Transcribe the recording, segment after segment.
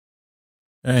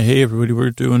Hey everybody,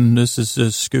 this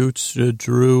is Scoots,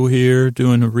 Drew here,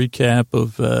 doing a recap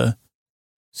of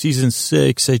season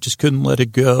 6. I just couldn't let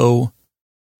it go.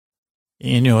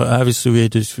 And, obviously we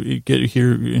had to get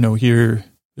here, here,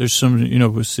 there's some,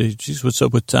 we'll say, geez, what's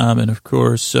up with Tommen, of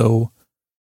course. So,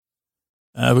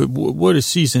 what a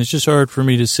season. It's just hard for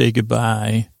me to say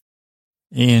goodbye.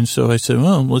 And so I said,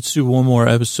 well, let's do one more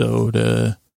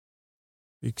episode,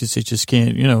 because I just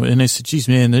can't, and I said, geez,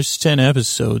 man, there's 10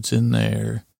 episodes in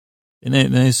there. And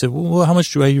then I said, well, how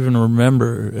much do I even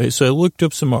remember? So I looked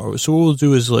up some more. So what we'll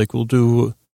do is we'll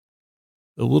do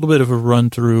a little bit of a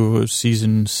run through of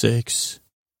season 6.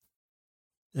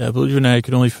 Believe it or not, I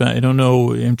could only find, I don't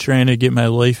know, I'm trying to get my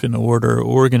life in order,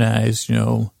 organized,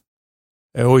 I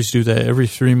always do that every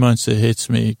 3 months. It hits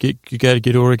me. You got to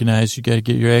get organized. You got to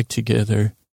get your act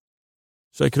together.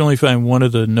 So I could only find one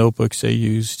of the notebooks I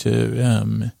use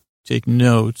to take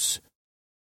notes.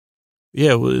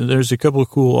 Yeah, well, there's a couple of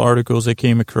cool articles I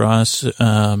came across.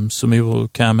 So maybe we'll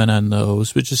comment on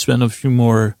those, but just spend a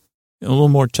little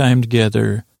more time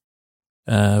together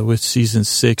with season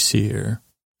 6 here.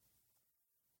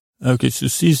 Okay, so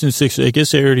season 6, I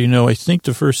guess I already know. I think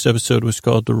the first episode was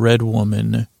called The Red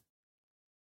Woman,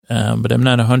 but I'm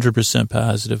not 100%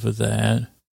 positive of that.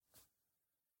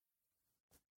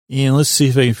 And let's see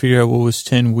if I can figure out what was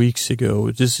 10 weeks ago.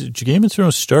 Did Game of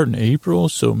Thrones start in April?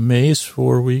 So May is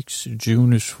 4 weeks.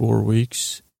 June is 4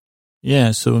 weeks.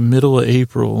 Yeah, so middle of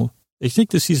April. I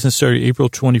think the season started April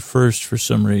 21st for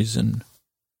some reason.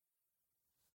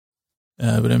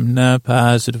 But I'm not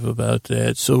positive about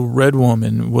that. So Red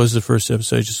Woman was the first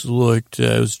episode. I just looked.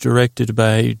 It was directed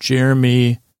by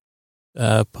Jeremy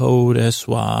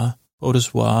Podeswa.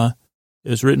 It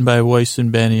was written by Weiss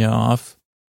and Benioff.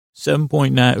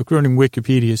 7.9, according to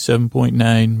Wikipedia,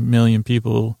 7.9 million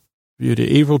people viewed it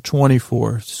April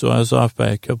 24th. So I was off by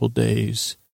a couple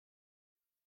days.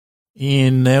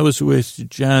 And that was with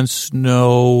Jon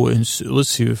Snow. And let's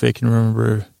see if I can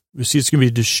remember. See, it's going to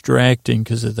be distracting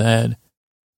because of that.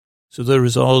 So there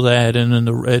was all that. And then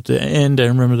at the end, I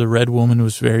remember the Red Woman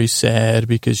was very sad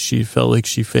because she felt like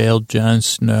she failed Jon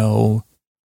Snow.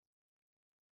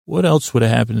 What else would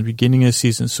have happened at the beginning of the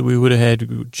season? So we would have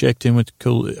had checked in with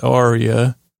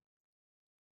Arya.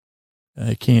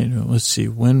 I can't, let's see,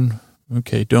 when,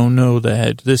 okay, don't know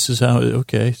that. This is how,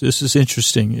 okay, this is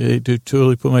interesting. I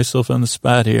totally put myself on the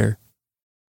spot here.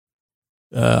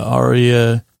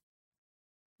 Arya,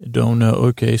 don't know,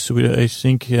 okay, so I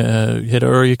think, had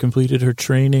Arya completed her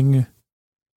training?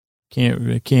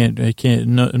 I'm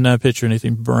not picturing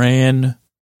anything. Bran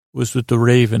was with the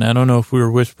Raven. I don't know if we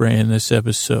were with Bran this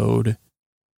episode.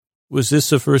 Was this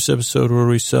the first episode where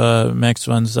we saw Max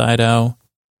von Sydow?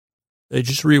 I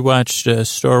just rewatched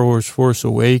Star Wars Force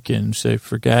Awakens. I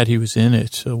forgot he was in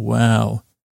it. So, wow.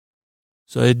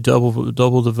 So I had double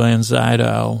the Van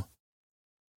Sydow.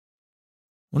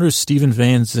 I wonder if Steven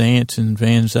Van Zandt and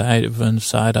Van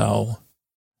Sydow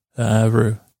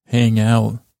ever hang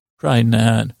out. Probably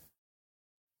not.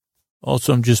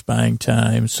 Also, I'm just buying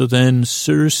time. So then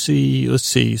Cersei, let's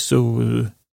see.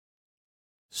 So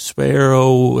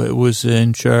Sparrow was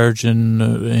in charge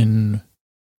in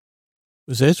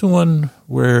was that the one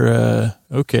where,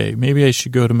 okay, maybe I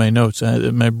should go to my notes.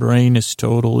 My brain is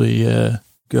totally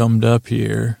gummed up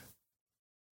here.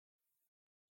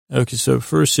 Okay, so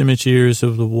first image here is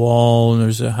of the wall, and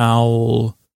there's a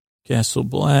howl, Castle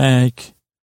Black.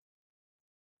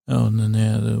 Oh, and then,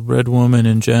 yeah, the Red Woman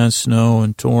and Jon Snow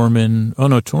and Tommen. Oh,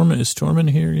 no, is Tommen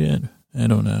here yet? I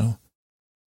don't know.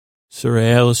 Sir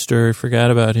Alistair, I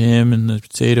forgot about him and the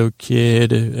Potato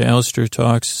Kid. Alistair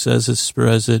talks, says it's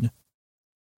present.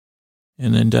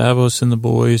 And then Davos and the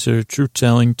boys are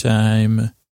truth-telling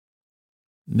time.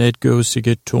 Ned goes to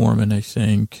get Tommen, I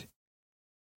think.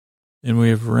 Then we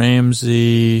have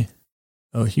Ramsay.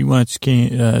 Oh, he wants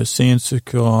Sansa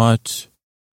caught.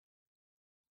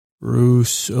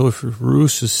 Roose. Oh, if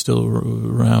Roose is still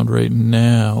around right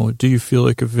now. Do you feel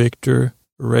like a victor?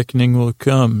 A reckoning will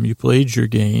come. You played your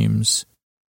games.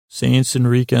 Sansa and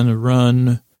Reek on the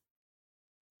run.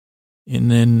 And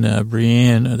then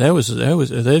Brienne.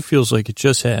 That feels like it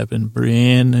just happened.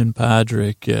 Brienne and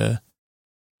Podrick.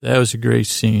 That was a great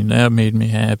scene. That made me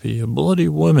happy. A bloody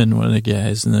woman, one of the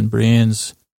guys. And then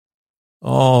Brienne's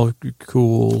all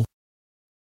cool.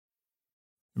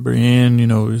 Brienne,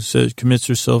 commits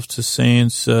herself to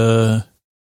Sansa.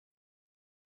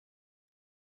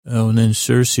 Oh, and then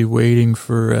Cersei waiting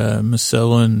for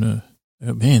Myrcella. And,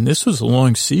 man, this was a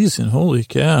long season. Holy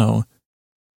cow.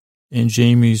 And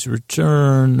Jaime's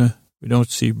return. We don't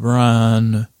see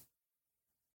Bronn.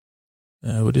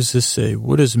 What does this say?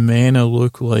 What does mana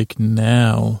look like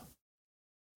now?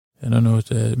 I don't know what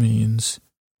that means.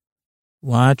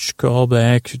 Watch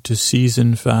callback to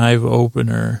season 5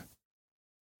 opener.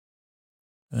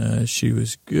 She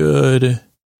was good.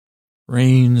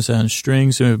 Reigns on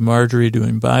strings. And we have Marjorie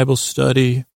doing Bible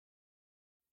study.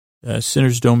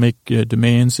 Sinners don't make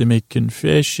demands, they make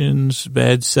confessions.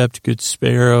 Bad Sept, Good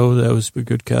Sparrow. That was a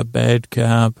good cop, bad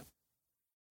cop.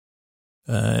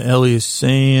 Elias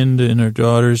Sand and her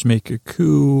daughters make a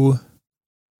coup.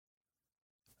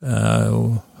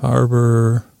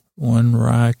 Harbor, One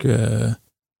Rock,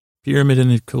 Pyramid in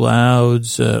the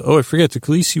Clouds. I forgot the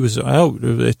Khaleesi was out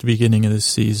at the beginning of the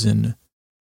season.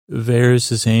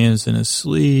 Varys' hands in his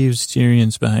sleeves.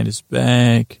 Tyrion's behind his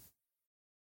back.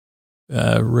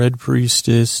 Red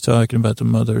Priestess talking about the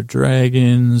Mother of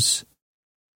Dragons.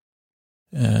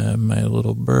 My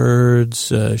Little Birds.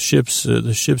 The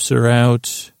ships are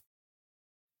out.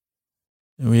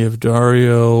 And we have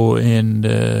Dario and,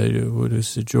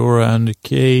 Jorah on the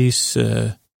case.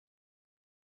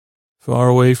 Far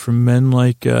away from men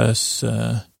like us.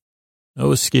 No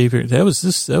escaping. That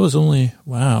was only,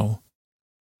 wow.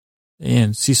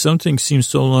 And see, something seems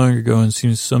so long ago and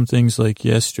seems some things like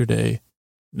yesterday.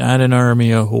 Not an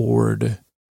army, a horde.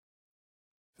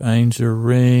 Finds a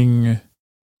ring.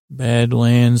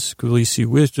 Badlands, Khaleesi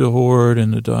with the horde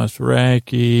and the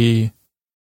Dothraki.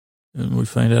 And we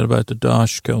find out about the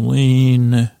Dosh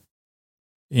Colleen.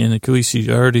 And the Khaleesi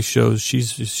already shows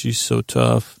she's so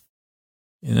tough.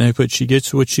 And I put, she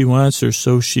gets what she wants, or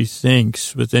so she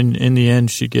thinks. But then in the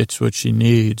end, she gets what she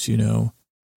needs, you know.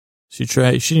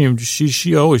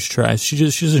 She always tries. She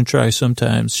doesn't try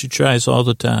sometimes. She tries all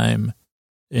the time.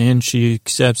 And she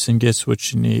accepts and gets what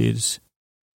she needs.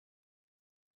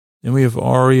 Then we have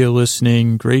Arya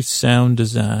listening. Great sound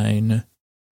design.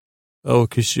 Oh,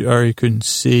 because Arya couldn't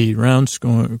see. Round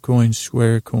coin,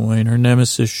 square coin. Her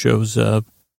nemesis shows up.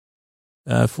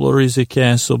 Florrie's a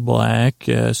Castle Black.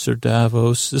 Sir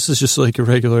Davos. This is just like a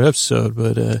regular episode,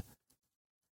 but,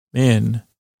 man.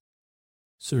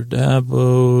 Sir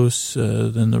Davos,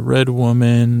 then the Red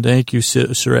Woman. Thank you,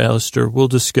 Sir Alistair. We'll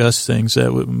discuss things.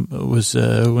 That was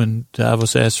when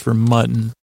Davos asked for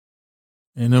mutton.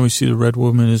 And then we see the Red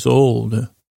Woman is old.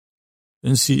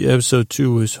 Then see episode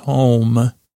 2 is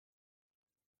Home,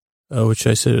 which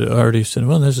I already said,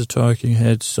 well, there's a Talking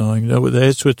Head song.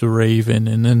 That's with the Raven,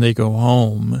 and then they go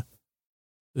home.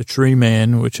 The Tree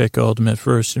Man, which I called him at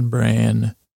first, and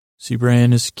Bran. See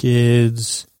Bran's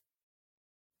kids.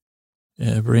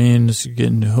 Bran's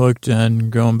getting hooked on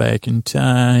going back in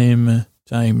time.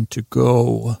 Time to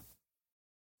go.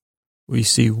 We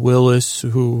see Willis,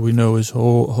 who we know is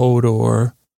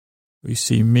Hodor. We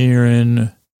see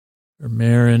Marin,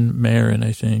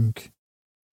 I think.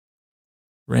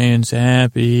 Rand's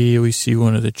happy. We see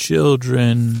one of the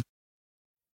children.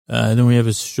 Then we have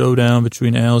a showdown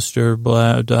between Alistair,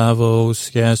 Davos,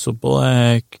 Castle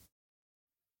Black.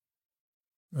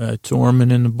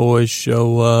 Tommen and the boys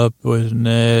show up with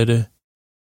Ned.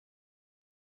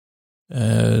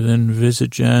 Then visit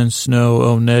Jon Snow.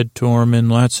 Oh, Ned,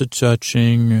 Tommen, lots of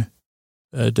touching.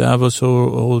 Davos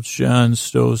holds Jon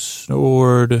Snow's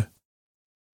sword.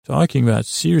 Talking about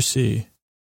Cersei.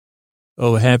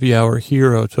 Oh, Happy Hour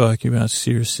Hero talking about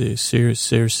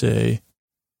Cersei.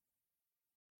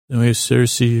 Then we have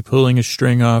Cersei pulling a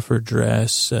string off her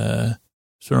dress,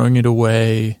 throwing it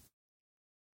away.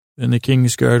 Then the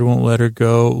Kingsguard won't let her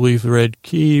go, leave the Red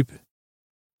Keep.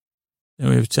 Then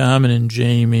we have Tommen and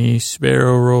Jaime.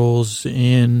 Sparrow rolls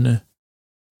in.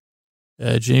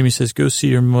 Jaime says, go see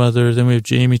your mother. Then we have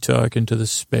Jaime talking to the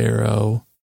Sparrow.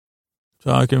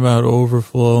 Talking about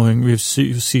overflowing. We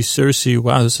see Cersei.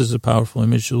 Wow, this is a powerful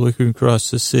image. Looking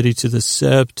across the city to the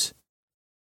Sept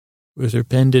with her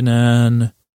pendant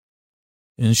on.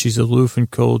 And she's aloof and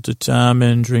cold to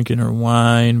Tommen, drinking her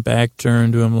wine, back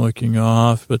turned to him, looking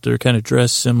off. But they're kind of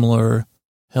dressed similar.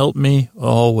 Help me,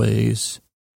 always.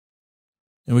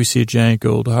 And we see a giant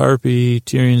gold harpy.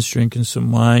 Tyrion's drinking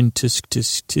some wine. Tisk,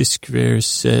 tisk, tisk, Varys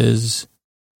says,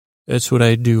 that's what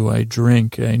I do. I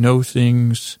drink. I know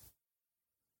things.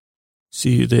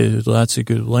 See, there's lots of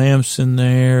good lamps in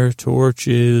there,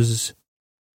 torches.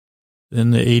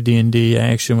 Then the AD&D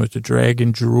action with the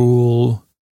dragon drool.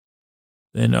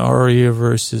 Then Arya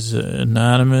versus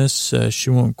Anonymous. She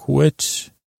won't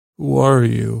quit. Who are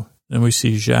you? Then we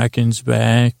see Jaqen's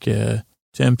back.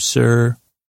 Tempts her.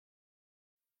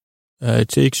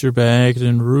 Takes her back.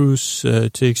 Then Roose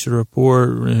takes a report.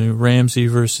 Ramsay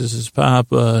versus his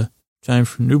papa. Time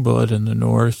for new blood in the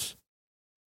north.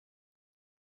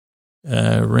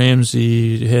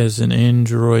 Ramsay has an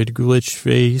android glitch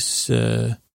face.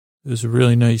 It was a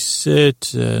really nice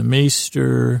sit.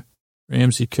 Maester.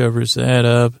 Ramsay covers that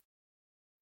up.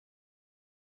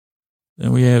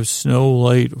 Then we have Snow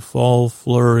Light Fall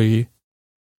Flurry,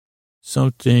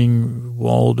 something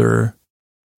Walder,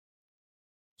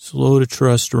 Slow to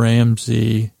Trust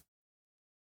Ramsey.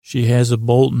 She Has a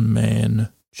Bolton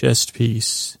Man, chest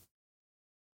piece.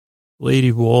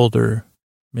 Lady Walder,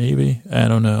 maybe? I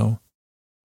don't know.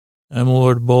 I'm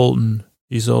Lord Bolton.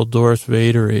 He's all Darth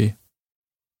Vader-y.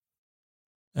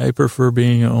 I prefer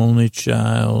being an only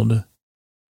child.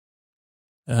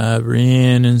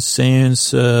 Brienne and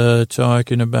Sansa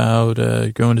talking about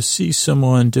going to see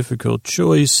someone, difficult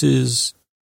choices.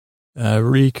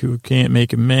 Reek, who can't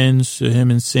make amends to him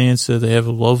and Sansa, they have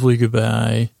a lovely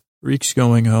goodbye. Reek's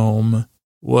going home.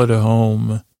 What a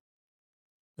home.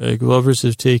 Glovers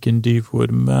have taken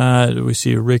Deepwood Mott. We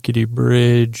see a rickety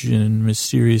bridge and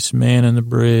mysterious man on the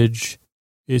bridge.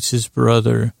 It's his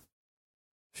brother.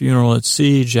 Funeral at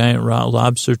sea, giant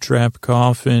lobster trap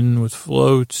coffin with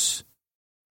floats.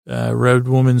 Red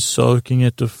woman sulking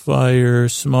at the fire,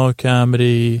 small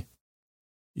comedy.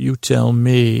 You tell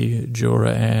me,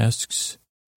 Jorah asks.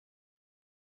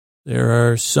 There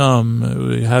are some.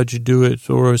 How'd you do it,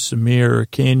 Thoros Amir? Or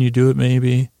can you do it,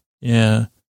 maybe? Yeah.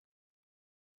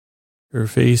 Her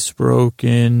face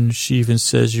broken. She even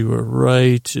says you were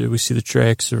right. We see the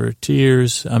tracks of her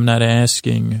tears. I'm not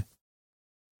asking.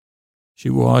 She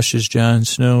washes Jon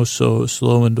Snow so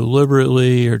slow and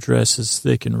deliberately. Her dress is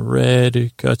thick and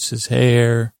red. Cuts his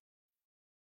hair.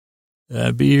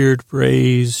 Beard,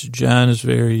 braids. Jon is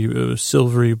very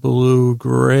silvery blue,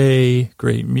 gray.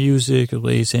 Great music.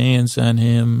 Lays hands on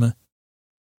him.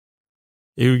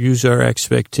 They use our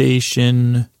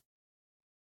expectation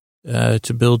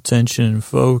to build tension and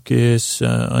focus.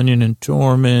 Onion and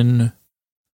Tommen.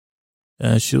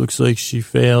 She looks like she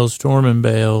fails. Tommen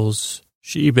bails.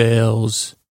 She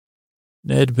bails.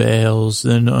 Ned bails.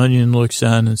 Then Onion looks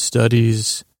on and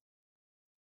studies.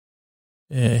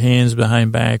 Hands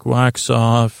behind back, walks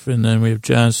off. And then we have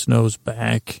Jon Snow's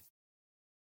back.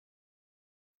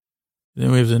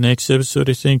 Then we have the next episode,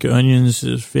 I think.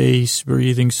 Onion's face,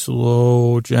 breathing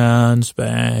slow. Jon's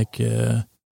back.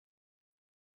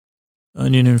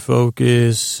 Onion in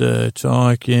focus,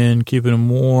 talking, keeping him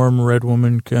warm. Red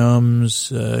woman comes,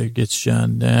 gets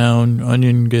Jon down.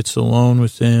 Onion gets alone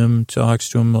with him, talks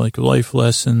to him like life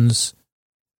lessons.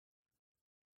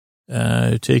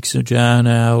 Takes Jon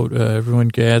out. Everyone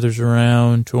gathers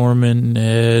around. Tommen,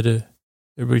 Ned.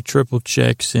 Everybody triple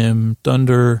checks him.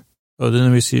 Thunder. Oh,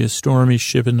 then we see a stormy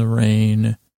ship in the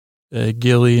rain.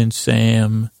 Gilly and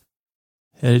Sam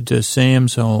headed to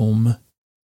Sam's home.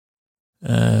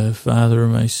 Father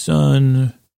of my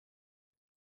son.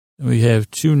 We have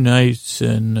two knights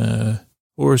and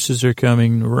horses are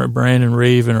coming. Bran and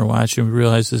Raven are watching. We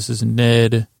realize this is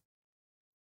Ned.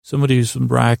 Somebody's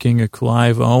rocking a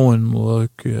Clive Owen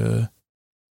look. A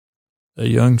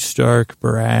young Stark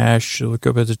brash. Look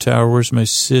up at the tower. Where's my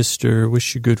sister?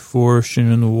 Wish you good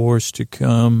fortune in the wars to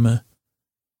come.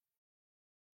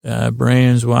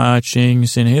 Bran's watching,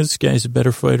 saying, hey, this guy's a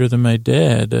better fighter than my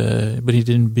dad, but he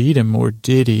didn't beat him, or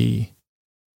did he?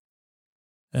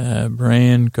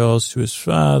 Bran calls to his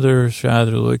father. His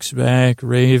father looks back.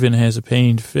 Raven has a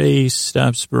pained face,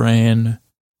 stops Bran.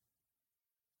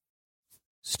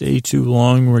 Stay too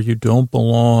long where you don't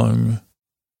belong.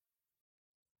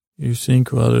 You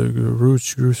think while the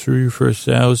roots grew through you for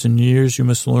 1,000 years, you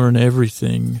must learn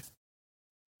everything.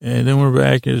 And then we're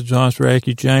back at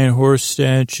Dothraki, giant horse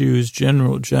statues,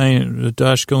 general giant, the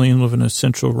Dashkaline live in a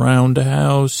central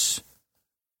roundhouse.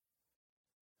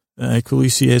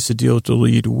 Khaleesi has to deal with the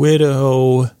lead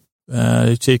widow.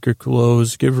 They take her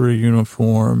clothes, give her a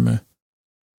uniform.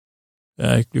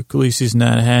 Khaleesi's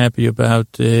not happy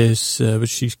about this, but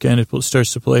she kind of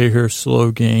starts to play her slow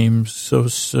game, so,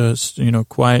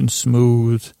 quiet and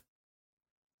smooth.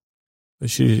 But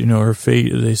she, her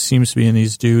fate, they seems to be in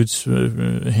these dudes'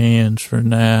 hands for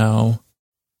now.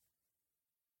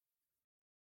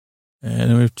 And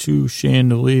then we have two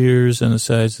chandeliers on the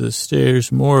sides of the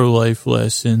stairs, more life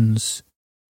lessons.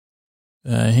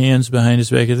 Hands behind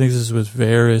his back. I think this is with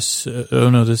Varys.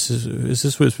 Is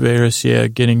this with Varys? Yeah,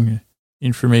 getting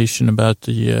information about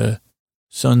the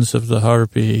Sons of the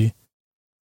Harpy.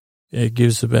 It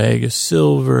gives the bag of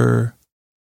silver.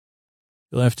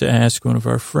 You'll have to ask one of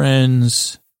our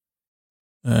friends.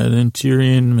 Then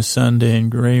Tyrion, Missandei, and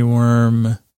Grey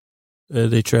Worm.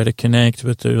 They try to connect,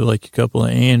 but they're like a couple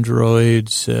of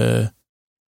androids.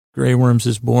 Grey Worm's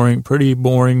is boring, pretty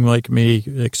boring like me,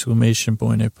 exclamation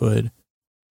point I put.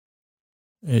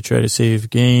 They try to save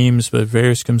games, but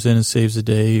Varys comes in and saves the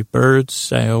day.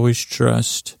 Birds, I always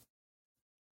trust.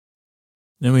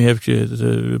 Then we have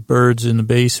the birds in the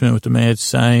basement with the mad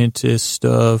scientist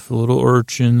stuff. Little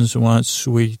urchins want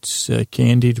sweets,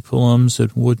 candied plums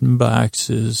and wooden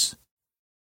boxes.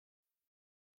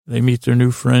 They meet their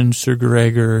new friend, Sir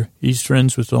Gregor. He's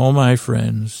friends with all my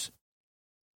friends.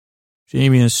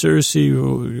 Jamie and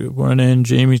Cersei run in.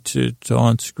 Jamie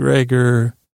taunts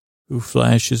Gregor, who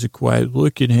flashes a quiet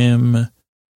look at him.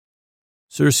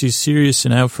 Cersei's serious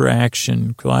and out for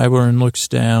action. Clyburn looks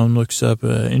down, looks up,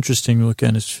 interesting look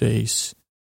on his face.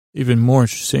 Even more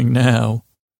interesting now.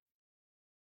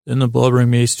 Then the blubbering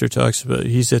maester talks about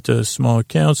he's at the small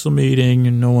council meeting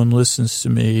and no one listens to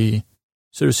me.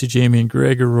 Cersei, Jamie, and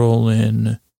Gregor roll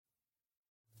in.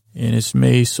 And it's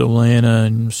Mace, Olenna,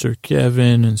 and Sir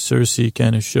Kevin, and Cersei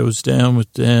kind of shows down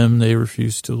with them. They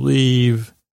refuse to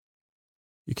leave.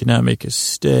 You cannot make us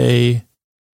stay.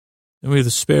 Then we have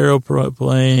the Sparrow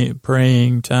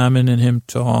praying. Tommen and him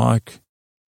talk.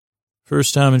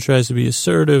 First, Tommen tries to be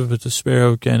assertive, but the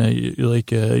Sparrow kind of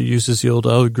uses the old,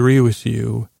 I'll agree with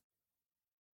you.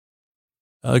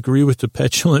 I'll agree with the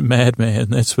petulant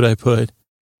madman. That's what I put.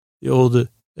 The old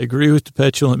agree with the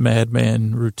petulant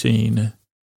madman routine.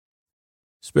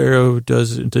 Sparrow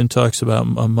then talks about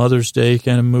a Mother's Day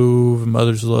kind of move.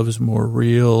 Mother's love is more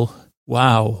real.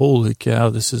 Wow, holy cow,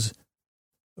 this is...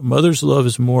 Mother's love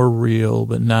is more real,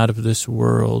 but not of this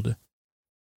world.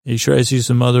 He tries to use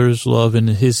the mother's love and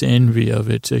his envy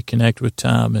of it to connect with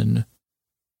Tommen.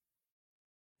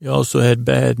 He also had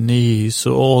bad knees,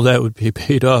 so all that would be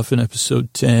paid off in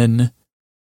episode 10.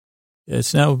 Yeah,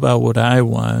 it's not about what I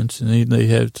want, and they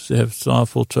have to have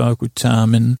thoughtful talk with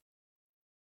Tommen.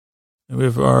 And we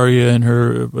have Arya and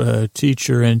her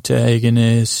teacher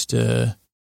antagonist,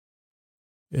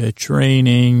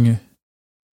 training...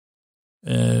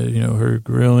 her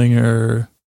grilling her,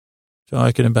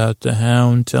 talking about the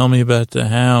hound. Tell me about the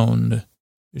hound.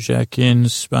 Jaqen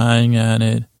spying on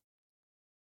it.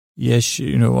 Yes,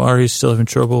 Arya's still having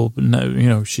trouble,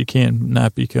 but she can't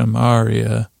not become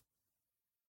Arya.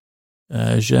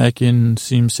 Jaqen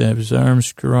seems to have his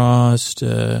arms crossed.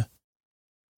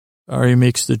 Arya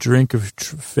makes the drink of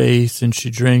faith, and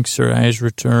she drinks. Her eyes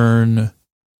return.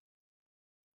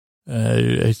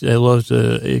 I love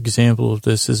the example of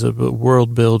this as a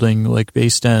world building, like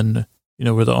based on,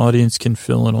 where the audience can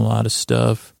fill in a lot of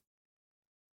stuff.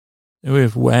 And we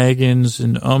have wagons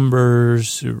and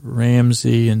umbers,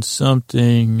 Ramsay and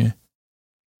something.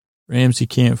 Ramsay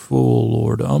can't fool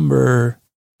Lord Umber.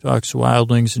 Talks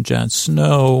wildlings and Jon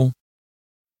Snow.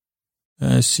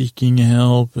 Seeking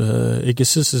help. I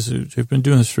guess I've been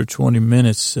doing this for 20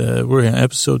 minutes. We're in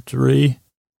episode 3.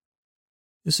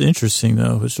 It's interesting,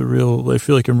 though. I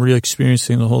feel like I'm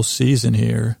re-experiencing the whole season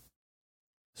here.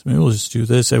 So maybe we'll just do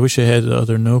this. I wish I had the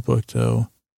other notebook, though.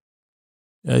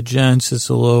 Jon sits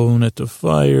alone at the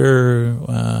fire,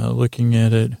 looking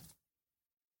at it.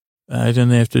 Then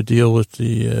they have to deal with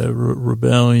the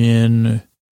rebellion.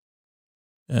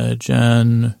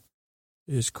 Jon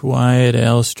is quiet.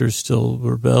 Alistair's still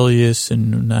rebellious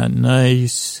and not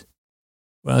nice.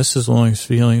 Well, this is along his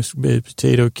feelings.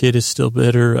 Potato Kid is still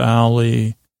bitter.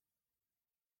 Ollie.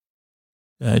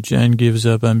 Jen gives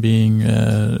up on being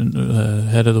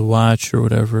head of the watch or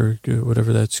whatever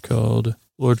that's called.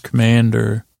 Lord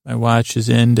Commander. My watch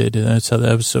is ended. That's how the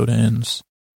episode ends.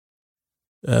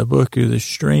 Book of the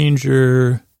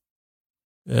Stranger.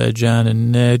 Jon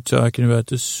and Ned talking about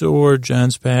the sword.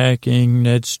 Jon's packing.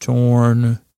 Ned's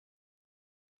torn.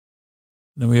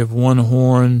 Then we have one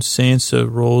horn.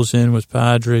 Sansa rolls in with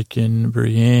Podrick and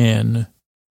Brienne.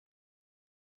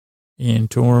 And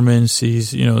Tormund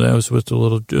sees, that was what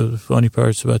the funny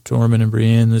parts about Tormund and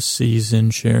Brienne this season,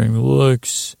 sharing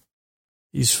looks.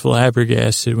 He's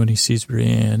flabbergasted when he sees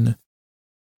Brienne.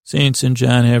 Sansa and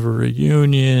Jon have a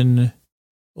reunion.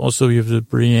 Also, you have the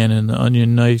Brienne and the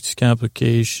Onion Knights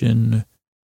complication.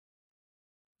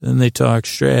 Then they talk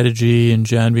strategy and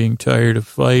Jon being tired of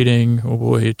fighting. Oh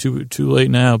boy, too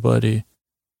late now, buddy.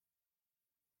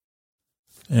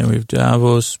 And we have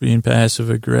Davos being passive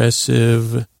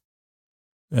aggressive.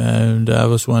 And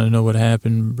Davos want to know what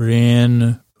happened.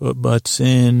 Brienne butts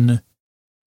in,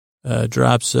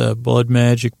 drops a blood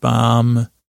magic bomb.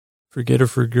 Forget or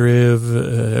forgive.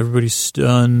 Everybody's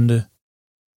stunned.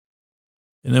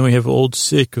 And then we have Old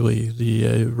Sickly,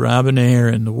 the Robin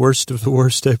Aaron, the worst of the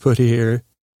worst I put here.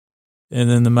 And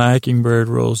then the Mockingbird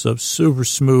rolls up super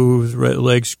smooth,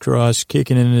 legs crossed,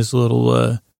 kicking in his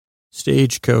little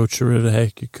stagecoach or whatever the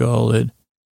heck you call it.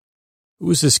 Who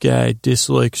was this guy I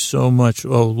disliked so much?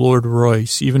 Oh, Lord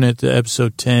Royce. Even at the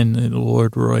episode 10,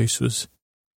 Lord Royce was...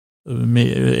 I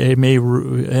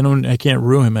can't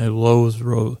rue him. I loathe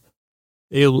Royce.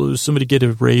 Somebody get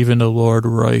a raven to Lord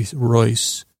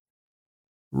Royce.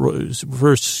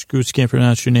 First, Scoots can't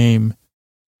pronounce your name.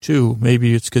 2,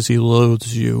 maybe it's because he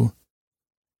loathes you.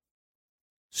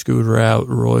 Scooter out,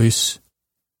 Royce.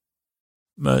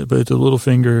 But the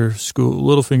Littlefinger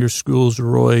schools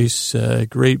Royce.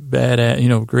 Great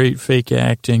great fake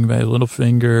acting by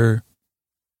Littlefinger.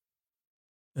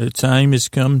 The time has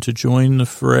come to join the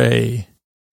fray.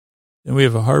 Then we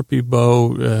have a harpy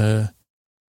boat.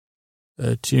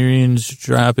 Tyrion's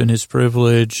dropping his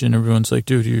privilege, and everyone's like,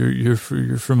 "Dude, you're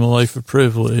from a life of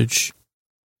privilege."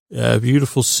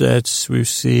 Beautiful sets we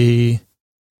see.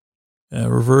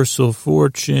 Reversal of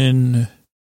fortune.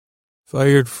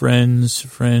 Fired friends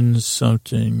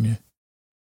something.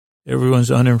 Everyone's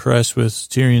unimpressed with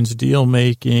Tyrion's deal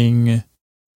making.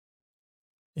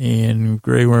 And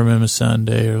Grey Worm and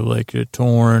Missandei are like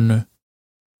torn.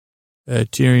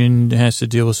 Tyrion has to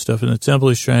deal with stuff in the temple.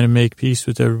 He's trying to make peace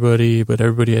with everybody, but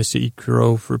everybody has to eat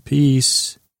crow for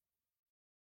peace.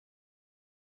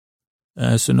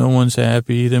 So no one's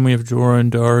happy. Then we have Jorah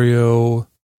and Daario.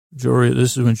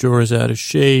 This is when Jorah's out of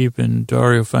shape, and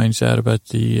Daario finds out about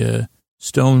the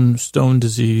stone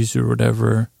disease or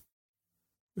whatever.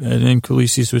 And then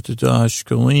Khaleesi's with the Dash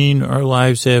Colleen. Our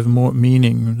lives have more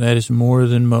meaning. That is more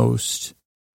than most.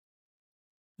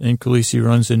 Then Khaleesi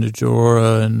runs into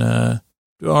Jorah and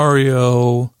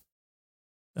Daario.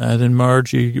 Then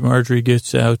Marjorie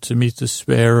gets out to meet the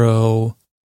Sparrow.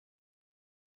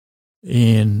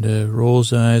 And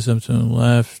rolls eyes up to the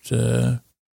left.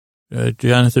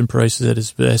 Jonathan Pryce is at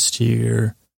his best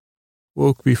here.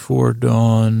 Woke before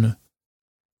dawn.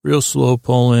 Real slow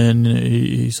pull in.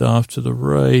 He's off to the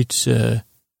right. It's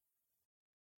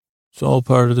all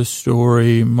part of the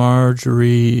story.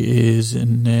 Marjorie is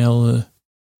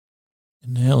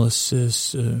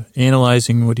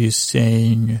analyzing what he's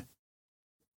saying.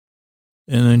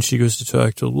 And then she goes to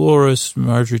talk to Loras.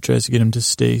 Marjorie tries to get him to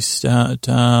stay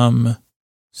strong.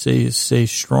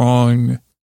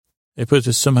 I put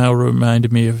this somehow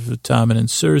reminded me of Tommen and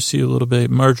Cersei a little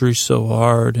bit. Marjorie's so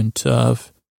hard and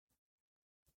tough.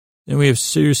 Then we have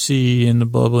Cersei and the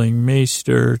bubbling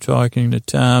maester talking to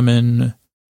Tommen.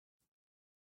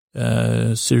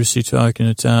 Cersei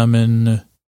talking to Tommen.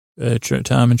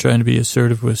 Tommen trying to be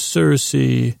assertive with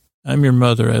Cersei. I'm your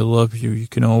mother. I love you. You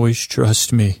can always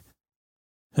trust me.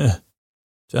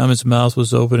 Tommen's mouth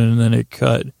was open and then it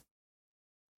cut.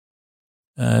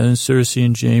 Then Cersei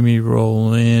and Jaime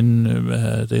roll in.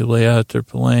 They lay out their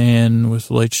plan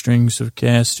with light strings of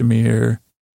Castamere.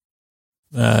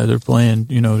 Their plan,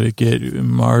 to get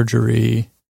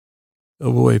Marjorie.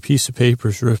 Oh boy, a piece of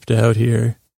paper's ripped out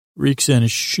here. Reek's on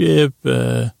his ship,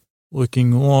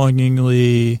 looking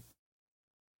longingly.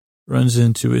 Runs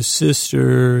into his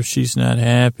sister. She's not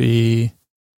happy.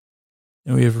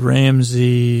 Then we have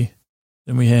Ramsay.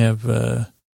 Then we have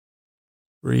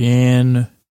Brienne.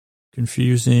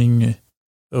 Confusing.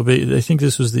 Oh, I think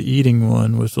this was the eating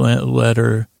one with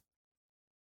letter.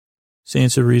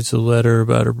 Sansa reads a letter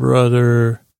about her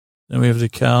brother. Then we have the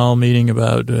Khal meeting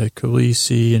about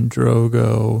Khaleesi and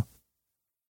Drogo.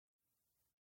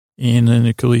 And then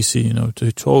the Khaleesi,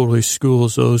 totally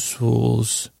schools those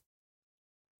fools.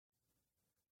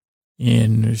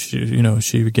 And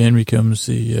she again becomes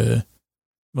the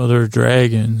mother of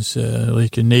dragons,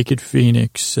 like a naked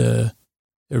phoenix.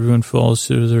 Everyone falls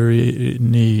to their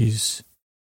knees.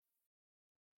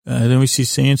 Then we see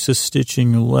Sansa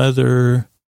stitching leather.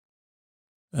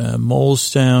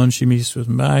 Molestown, she meets with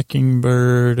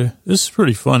Mockingbird. This is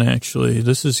pretty fun, actually.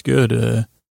 This is good.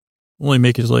 Only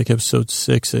make it like episode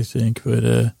 6, I think,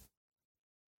 but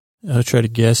I'll try to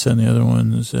guess on the other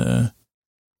ones.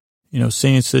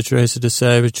 Sansa tries to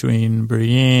decide between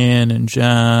Brienne and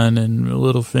Jon and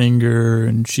Littlefinger,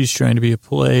 and she's trying to be a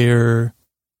player.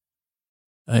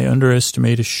 I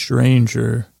underestimate a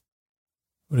stranger.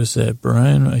 What is that,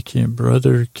 Brian?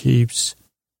 Brother keeps...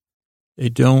 I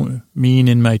don't mean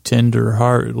in my tender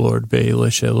heart, Lord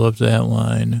Baelish. I love that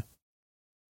line.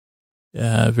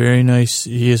 Very nice.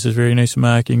 He has a very nice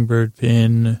Mockingbird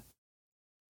pin.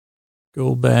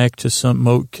 Go back to some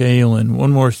Moat Cailin.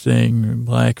 One more thing.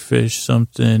 Blackfish,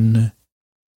 something.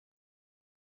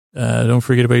 Don't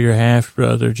forget about your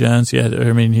half-brother.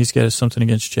 He's got something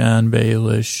against Jon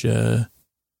Baelish.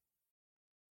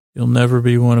 You'll never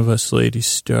be one of us, Lady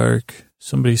Stark.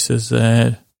 Somebody says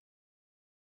that.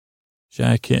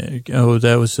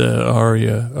 That was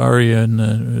Arya. Arya and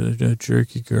the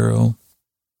jerky girl.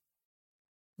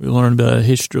 We learned about a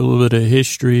little bit of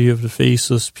history of the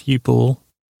faceless people,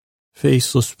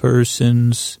 faceless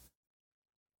persons.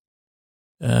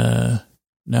 Now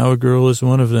a girl is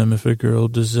one of them if a girl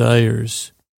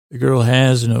desires. A girl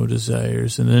has no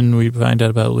desires. And then we find out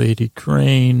about Lady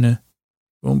Crane.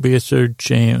 Won't be a third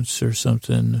chance or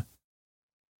something.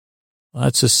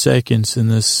 Lots of seconds in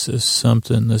this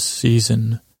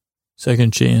season.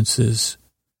 Second chances.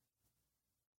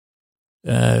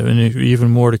 And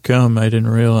even more to come. I didn't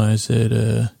realize it.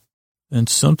 And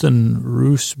something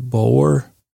Roos Bohr.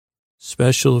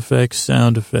 Special effects,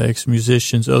 sound effects,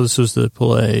 musicians. Oh, this was the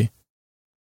play.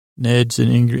 Ned's an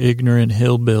ignorant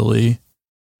hillbilly.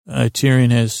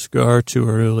 Tyrion has Scar too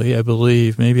early, I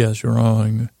believe. Maybe I was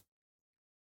wrong.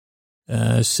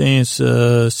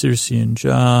 Sansa, Cersei, and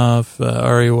Joff.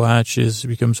 Arya watches,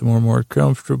 becomes more and more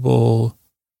comfortable.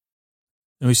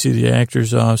 Then we see the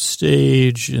actors off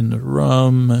stage in the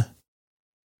room.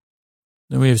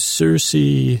 Then we have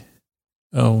Cersei.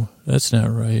 Oh, that's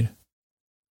not right.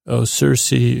 Oh,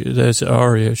 Cersei, that's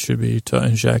Arya, should be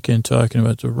Jaqen talking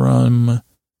about the room.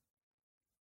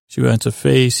 She wants a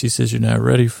face. He says, you're not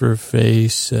ready for a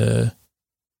face.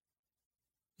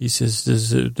 He says,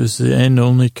 does the end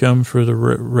only come for the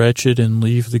wretched and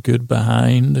leave the good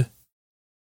behind?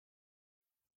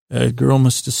 A girl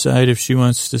must decide if she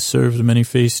wants to serve the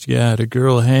many-faced God. A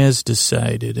girl has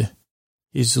decided.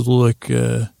 He's, look,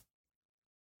 the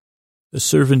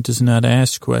servant does not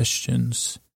ask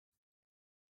questions.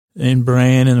 And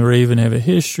Bran and the Raven have a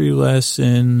history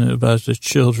lesson about the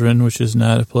children, which is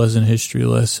not a pleasant history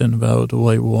lesson about the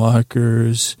White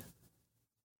Walkers.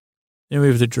 Then we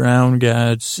have the Drowned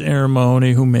God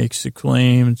ceremony, who makes a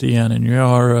claim. Theon and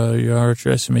Yara. Yara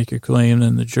tries to make a claim,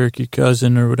 then the jerky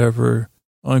cousin or whatever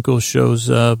uncle shows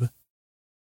up.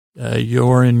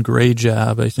 Yoren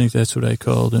Greyjob, I think that's what I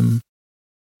called him.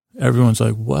 Everyone's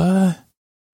like, what?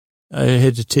 I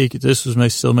had to take it. This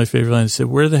was still my favorite line. I said,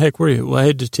 where the heck were you? Well, I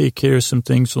had to take care of some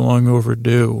things long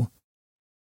overdue.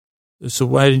 So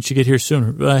why didn't you get here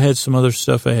sooner? Well, I had some other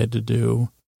stuff I had to do.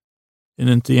 And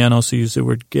then Theon also used the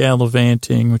word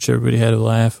gallivanting, which everybody had a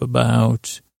laugh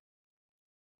about.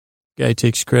 Guy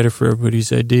takes credit for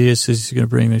everybody's idea, says he's going to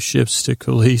bring the ships to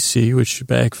Khaleesi, which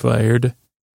backfired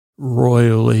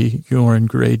royally. Yoren,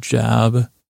 great job.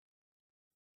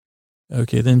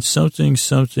 Okay, then something,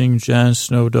 Jon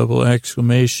Snow, double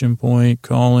exclamation point,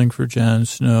 calling for Jon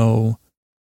Snow.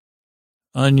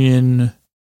 Onion,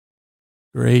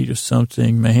 great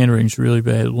something. My handwriting's really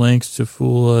bad. Length to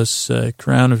fool us.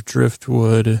 Crown of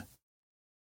driftwood.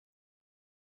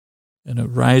 And a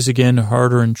rise again,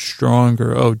 harder and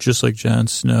stronger. Oh, just like Jon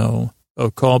Snow.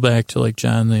 Oh, call back to like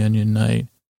Jon the Onion Knight.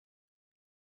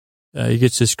 He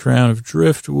gets this crown of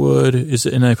driftwood.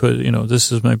 And I put, this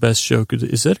is my best joke.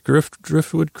 Is that a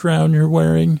driftwood crown you're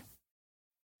wearing?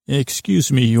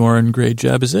 Excuse me, Yoren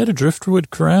Greyjob. Is that a driftwood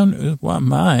crown? What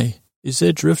my? Is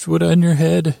that driftwood on your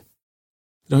head?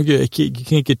 You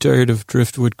can't get tired of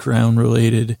driftwood crown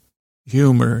related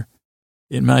humor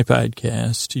in my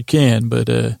podcast. You can, but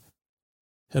I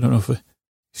don't know if.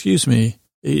 Excuse me.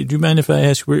 Do you mind if I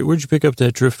ask where'd you pick up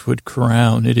that driftwood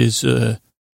crown? It is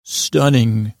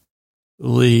stunning.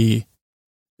 Lee,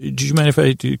 do you mind if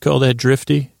I call that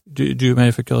Drifty? Do you mind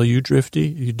if I call you Drifty?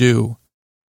 You do.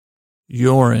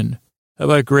 Yoren, how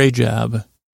about Greyjob?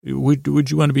 Would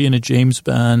you want to be in a James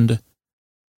Bond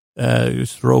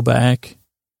throwback?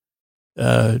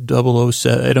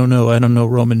 007. I don't know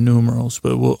Roman numerals,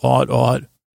 but we'll VII.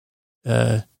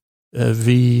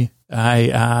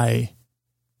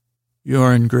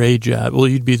 Yoren Greyjob. Well,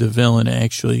 you'd be the villain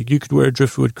actually. You could wear a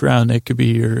driftwood crown. That could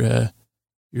be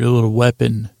your little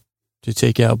weapon to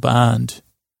take out Bond.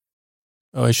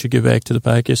 Oh, I should get back to the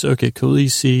podcast. Okay,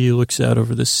 Khaleesi looks out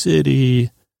over the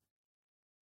city.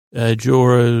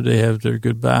 Jorah, they have their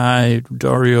goodbye.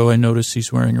 Dario, I notice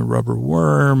he's wearing a rubber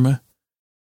worm.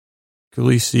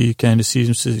 Khaleesi kind of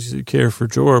seems to care for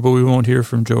Jorah, but we won't hear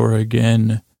from Jorah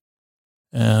again.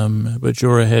 But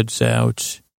Jorah heads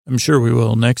out. I'm sure we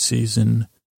will next season.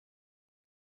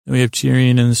 Then we have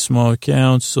Tyrion and the small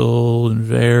council and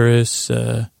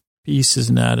Varys. Peace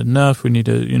is not enough. We need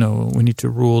to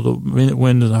rule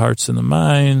win the hearts and the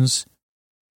minds.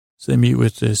 So they meet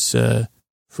with this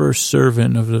first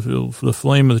servant of the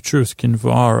flame of the truth,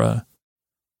 Kinvara.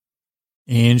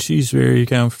 And she's very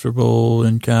comfortable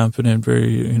and confident,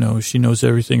 she knows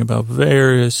everything about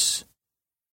Varys.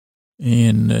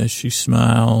 And she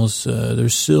smiles.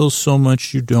 There's still so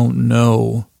much you don't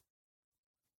know.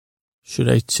 Should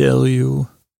I tell you?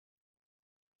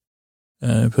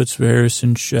 Puts Varys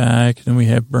in shock. Then we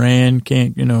have Bran.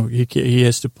 He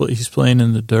has to play. He's playing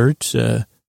in the dirt.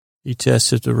 He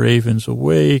tests if the Raven's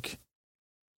awake.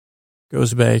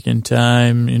 Goes back in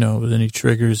time. Then he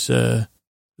triggers the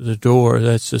door.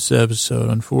 That's this episode,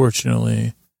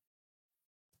 unfortunately.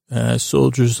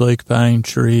 Soldiers like pine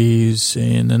trees,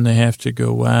 and then they have to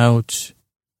go out.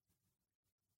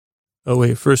 Oh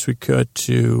wait, first we cut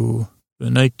to The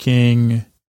Night King.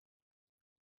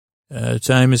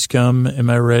 Time has come. Am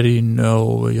I ready?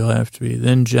 No, you'll have to be.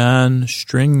 Then John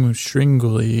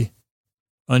Stringley,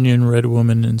 Onion, Red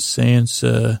Woman, and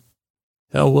Sansa.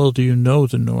 How well do you know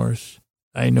the North?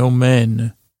 I know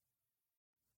men.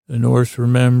 The North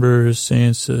remembers.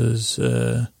 Sansa's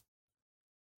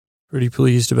pretty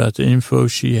pleased about the info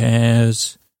she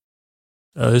has.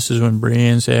 This is when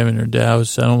Brienne's having her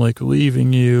doubts. I don't like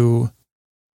leaving you.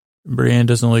 Brienne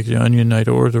doesn't like the Onion Knight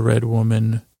or the Red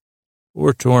Woman.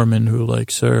 Or Tommen, who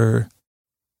likes her.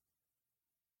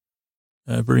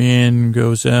 Brienne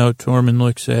goes out. Tommen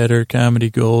looks at her, comedy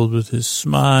gold with his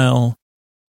smile.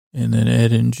 And then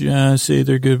Ed and John say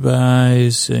their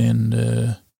goodbyes.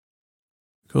 And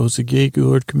close the gate,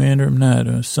 Lord Commander. I'm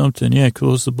not. Something. Yeah,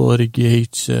 close the bloody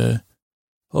gates.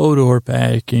 Hodor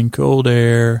packing, cold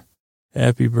air,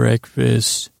 happy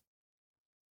breakfast.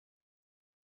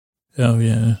 Oh,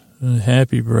 yeah,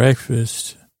 happy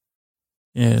breakfast.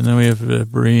 Yeah, and then we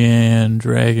have Brienne,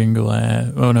 Dragon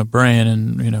Glass. Oh, no, Bran,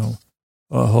 and,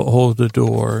 hold the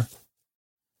door.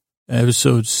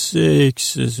 Episode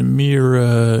 6 is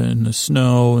Mira in the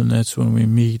snow, and that's when we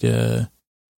meet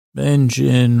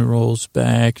Benjen rolls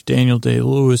back, Daniel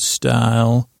Day-Lewis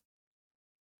style.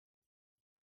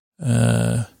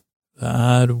 The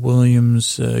odd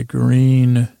Williams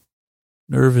Green,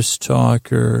 nervous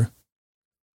talker.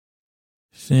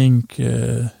 Think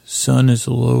sun is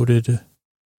loaded.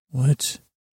 What?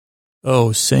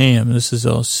 Oh, Sam. This is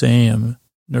all Sam.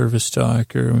 Nervous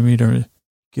talker. We meet her.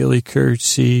 Gilly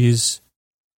curtsies.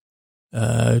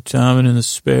 Tommen and the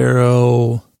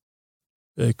Sparrow.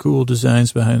 Cool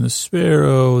designs behind the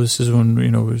Sparrow. This is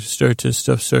when,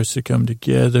 stuff starts to come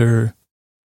together.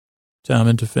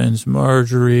 Tommen defends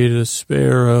Marjorie to the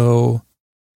Sparrow.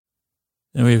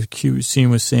 Then we have a cute scene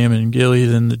with Sam and Gilly.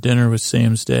 Then the dinner with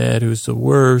Sam's dad, who's the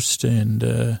worst.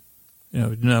 And,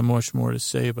 not much more to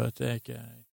say about that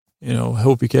guy.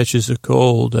 Hope he catches a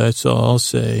cold. That's all I'll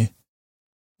say.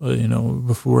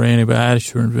 Before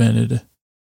antibiotics were invented.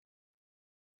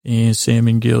 And Sam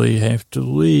and Gilly have to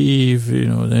leave.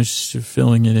 They're just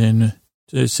filling it in.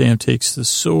 Sam takes the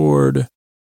sword.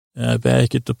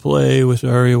 Back at the play with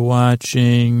Arya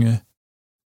watching.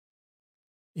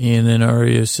 And then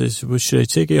Arya says, well, should I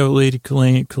take out Lady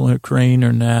Crane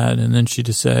or not? And then she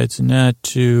decides not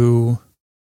to.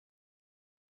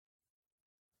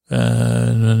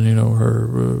 And then,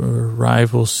 her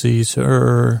rival sees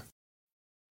her.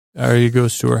 Arya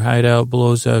goes to her hideout,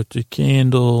 blows out the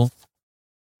candle.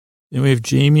 Then we have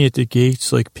Jamie at the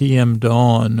gates like PM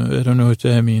Dawn. I don't know what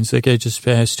that means. That guy just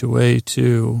passed away,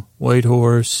 too. White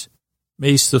Horse.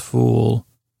 Mace the Fool.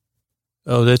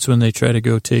 Oh, that's when they try to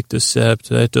go take the sept.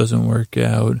 That doesn't work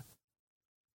out.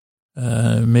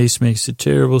 Mace makes a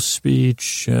terrible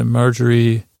speech.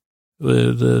 Marjorie,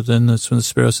 then that's when the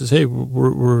Sparrow says, hey,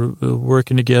 we're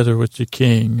working together with the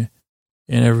king.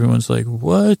 And everyone's like,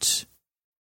 what?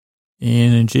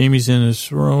 And then Jamie's in his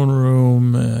throne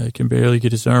room, can barely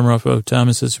get his armor off. Oh,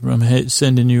 Thomas says, I'm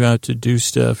sending you out to do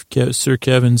stuff. Sir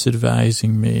Kevin's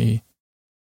advising me.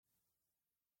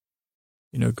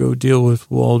 Go deal with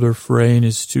Walder Frey and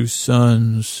his 2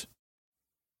 sons.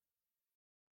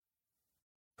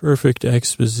 Perfect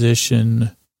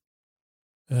exposition.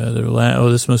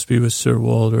 This must be with Sir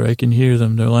Walder. I can hear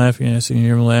them. They're laughing. I can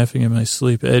hear them laughing in my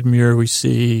sleep. Edmure, we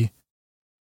see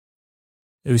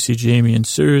Jamie and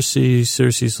Cersei.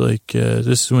 Cersei's like,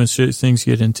 this is when things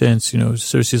get intense,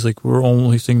 Cersei's like, we're the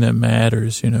only thing that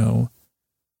matters,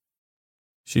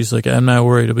 She's like, I'm not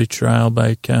worried. It'll be trial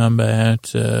by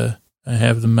combat. I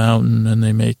have the mountain, and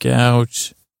they make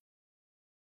out.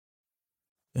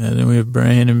 And then we have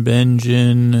Bran and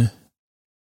Benjen.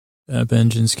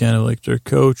 Benjen's kind of like their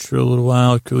coach for a little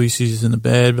while. Khaleesi's in the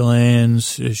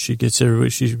Badlands. She gets everybody,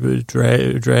 she's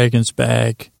Dragon's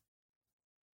back.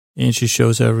 And she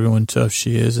shows everyone tough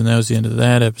she is. And that was the end of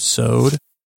that episode.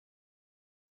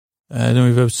 Then we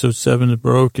have episode 7, The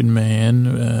Broken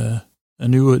Man.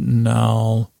 Anuit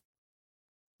Nal.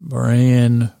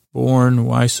 Bran. Born.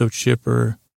 Why so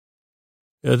chipper?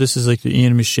 This is like the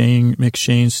Ian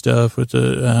McShane stuff with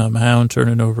the Hound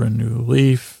turning over a new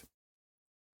leaf,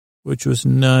 which was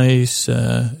nice.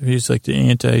 He's like the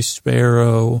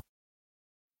anti-Sparrow.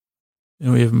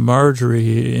 And we have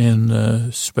Marjorie in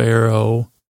the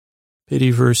Sparrow.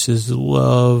 Pity versus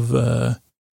love.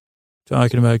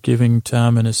 Talking about giving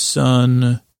Tommen a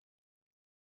son.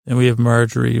 Then we have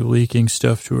Marjorie leaking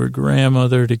stuff to her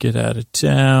grandmother to get out of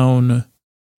town.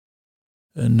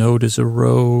 A note is a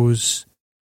rose.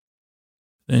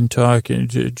 Then talking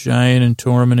to Giant and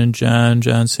Tormund and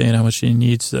John saying how much he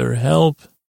needs their help.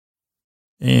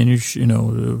 And you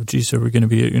know, geez, are we going to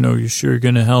be, you know, you sure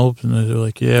going to help? And they're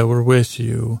like, yeah, we're with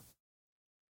you.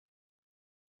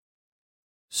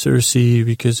 Cersei,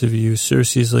 because of you.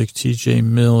 Cersei's like TJ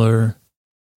Miller.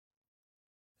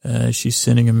 She's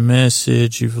sending a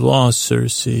message. You've lost,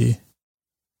 Cersei.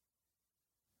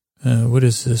 What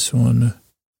is this one?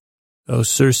 Oh,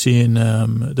 Cersei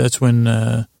and, that's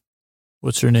when,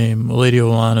 what's her name? Lady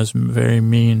Olenna's very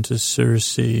mean to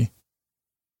Cersei.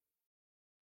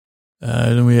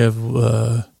 Then we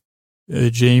have,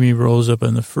 Jamie rolls up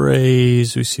on the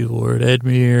phrase. We see Lord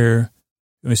Edmure.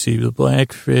 We see the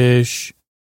Blackfish.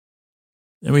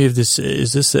 Then we have this,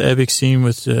 is this the epic scene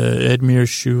with Edmure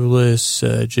shoeless?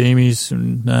 Jamie's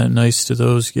not nice to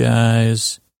those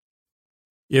guys.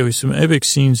 Yeah, we have some epic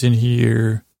scenes in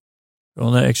here.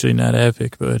 Well, not actually not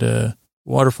epic, but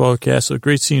Waterfall Castle.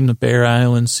 Great scene, the Bear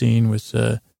Island scene with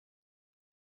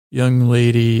young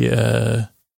lady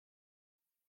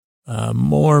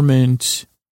Mormont.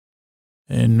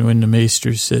 And when the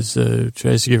maester says,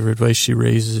 tries to give her advice, she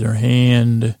raises her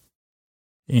hand.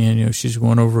 And, you know, she's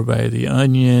won over by the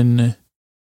onion.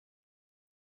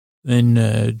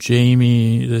 Then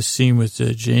Jamie, the scene with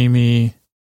Jamie.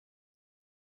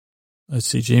 Let's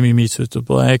see, Jamie meets with the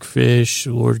Blackfish.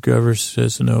 Lord Gover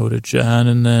says no to Jon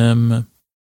and them.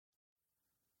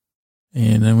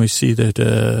 And then we see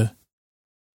that,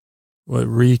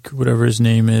 Reek, whatever his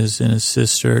name is, and his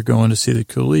sister are going to see the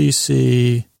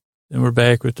Khaleesi. Then we're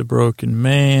back with the broken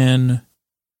man.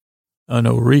 Oh,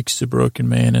 no, Reek's the broken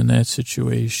man in that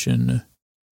situation.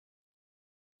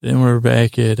 Then we're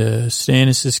back at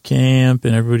Stannis' camp,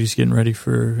 and everybody's getting ready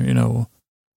for, you know,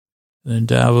 then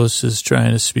Davos is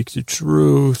trying to speak the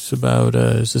truth about,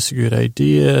 is this a good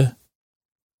idea?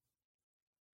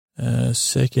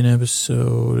 Second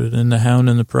episode, then the Hound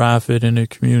and the Prophet in a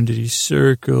community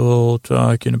circle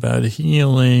talking about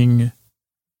healing.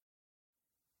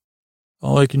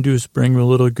 All I can do is bring a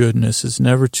little goodness. It's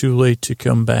never too late to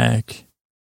come back.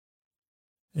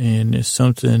 And it's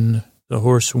something, the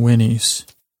horse whinnies.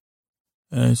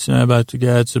 It's not about the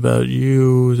gods, about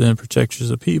you. Then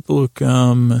protectors of people who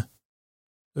come.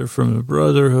 They're from the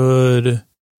Brotherhood.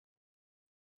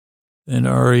 Then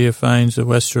Arya finds a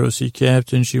Westerosi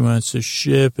captain. She wants a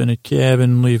ship and a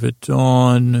cabin, leave at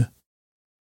dawn.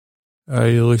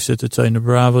 Arya looks at the Titan of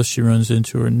Braavos. She runs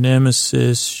into her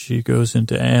nemesis. She goes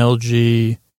into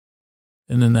algae.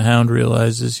 And then the Hound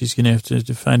realizes he's going to have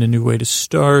to find a new way to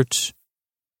start.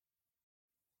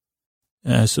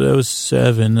 So that was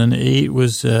 7. Then 8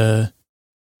 was, I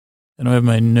don't have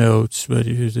my notes, but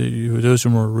those are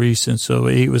more recent. So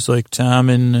 8 was like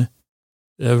Tommen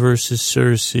versus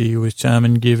Cersei, with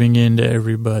Tommen giving in to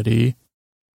everybody.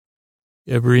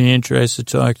 Yeah, Brienne tries to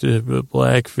talk to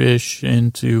Blackfish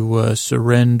into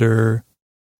surrender.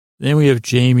 Then we have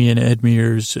Jamie and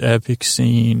Edmure's epic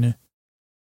scene.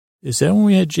 Is that when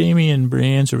we had Jamie and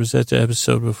Brienne's, or was that the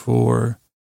episode before?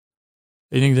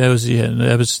 I think that was the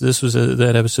episode. This was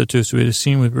that episode too. So we had a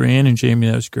scene with Brienne and Jamie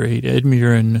that was great.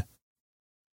 Edmure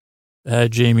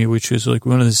and Jamie, which was like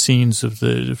one of the scenes of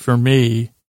for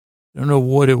me, I don't know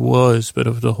what it was, but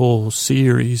of the whole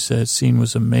series, that scene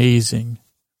was amazing.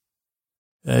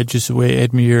 Just the way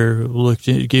Edmure looked,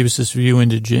 it gave us this view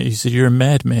into, he said, "You're a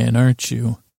madman, aren't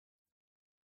you?"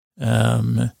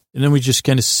 And then we just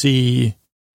kind of see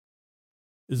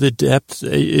the depth,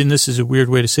 and this is a weird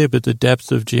way to say it, but the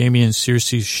depth of Jamie and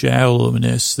Cersei's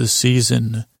shallowness this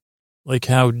season, like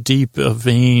how deep a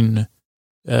vein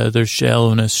their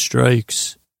shallowness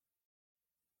strikes.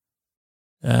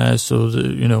 So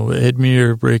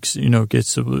Edmure breaks,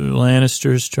 gets the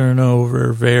Lannisters turn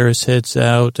over. Varys heads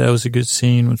out. That was a good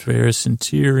scene with Varys and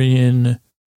Tyrion.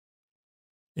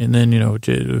 And then,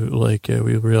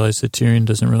 we realize that Tyrion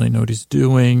doesn't really know what he's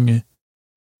doing.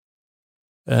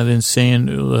 Then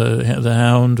the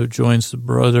Hound joins the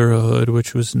Brotherhood,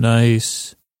 which was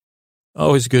nice.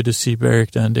 Always good to see Beric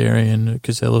Dondarrion,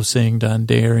 because I love saying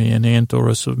Dondarrion and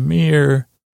Thoros of Myr.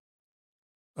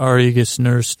 Arya gets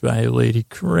nursed by Lady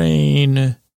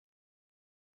Crane.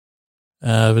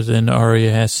 But then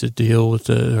Arya has to deal with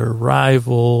her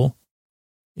rival,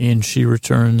 and she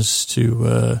returns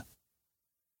to,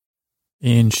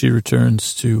 she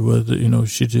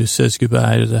just says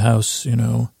goodbye to the house,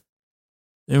 Then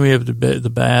we have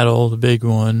the battle, the big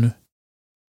one.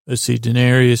 Let's see,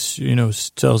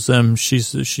 Daenerys, tells them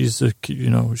she's the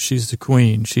queen, she's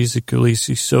the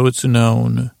Khaleesi, so it's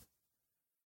known.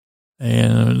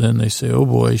 And then they say, oh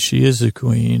boy, she is the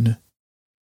queen.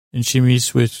 And she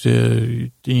meets with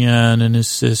Dion and his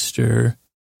sister.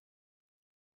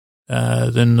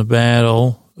 Then the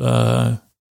battle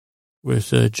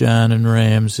with Jon and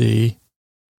Ramsay.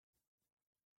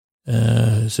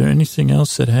 Is there anything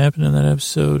else that happened in that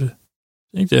episode?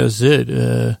 I think that was it.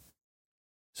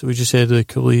 So we just had the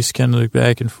Khaleesi kind of like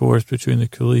back and forth between the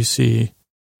Khaleesi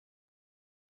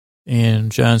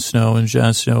and Jon Snow, and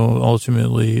Jon Snow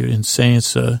ultimately and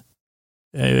Sansa.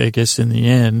 I guess in the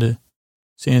end,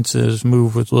 Sansa's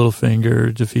move with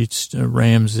Littlefinger defeats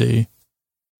Ramsay.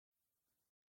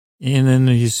 And then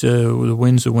he's the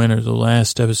Winds of Winter, the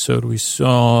last episode we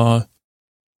saw,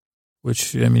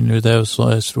 which, I mean, that was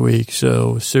last week.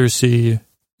 So Cersei,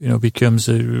 becomes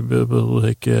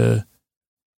a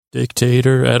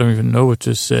dictator. I don't even know what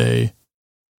to say.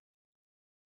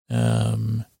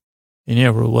 And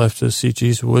yeah, we're left to see,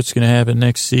 geez, what's going to happen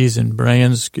next season?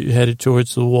 Bran's headed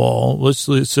towards the wall.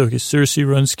 So Cersei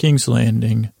runs King's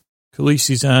Landing.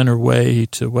 Khaleesi's on her way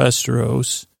to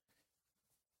Westeros.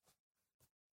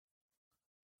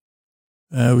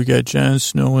 We got Jon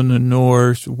Snow in the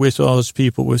north with all his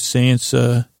people with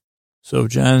Sansa. So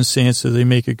Jon and Sansa, they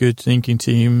make a good thinking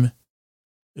team.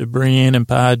 Brienne and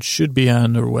Pod should be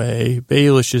on their way.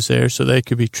 Baelish is there, so that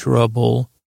could be trouble.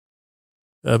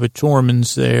 But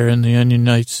Tormund's there and the Onion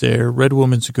Knight's there. Red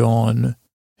Woman's gone.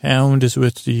 Hound is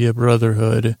with the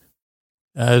Brotherhood.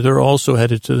 They're also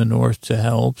headed to the north to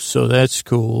help, so that's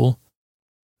cool.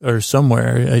 Or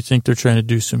somewhere. I think they're trying to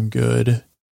do some good.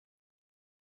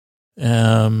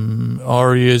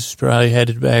 Arya's probably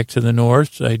headed back to the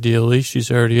north, ideally.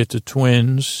 She's already at the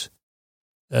Twins.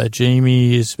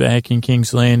 Jaime is back in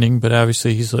King's Landing, but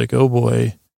obviously he's like, oh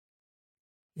boy,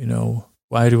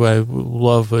 why do I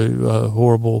love a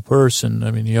horrible person?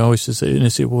 I mean, he always says, and I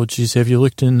say, well, geez, have you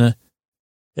been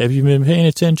paying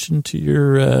attention to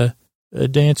your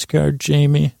dance card,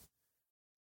 Jaime?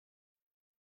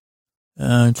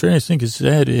 I'm trying to think, is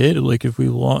that it? Like, if we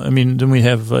then we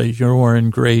have Euron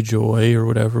Greyjoy or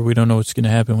whatever. We don't know what's going to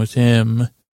happen with him.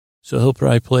 So he'll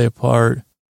probably play a part.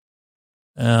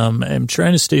 I'm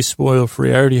trying to stay spoil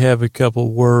free. I already have a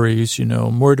couple worries,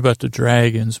 I'm worried about the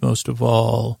dragons most of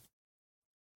all.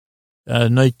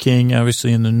 Night King,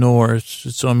 obviously, in the north.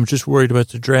 So I'm just worried about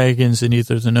the dragons and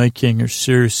either the Night King or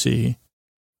Cersei.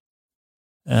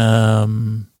 I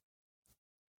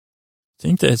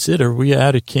think that's it. Are we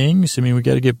out of kings? I mean, we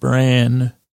got to get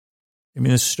Bran. I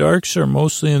mean, the Starks are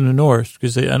mostly in the north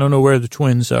because I don't know where the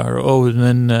twins are. Oh, and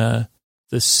then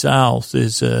the south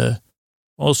is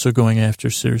also going after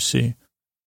Cersei.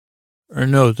 Or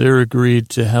no, they're agreed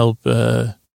to help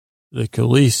the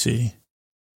Khaleesi.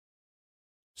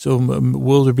 So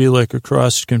will there be like a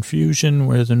cross confusion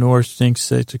where the north thinks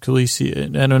that the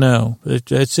Khaleesi, I don't know. But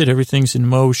that's it. Everything's in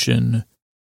motion.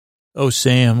 Oh,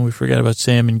 Sam, we forgot about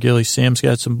Sam and Gilly. Sam's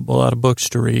got a lot of books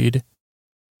to read.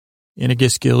 And I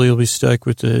guess Gilly will be stuck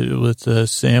with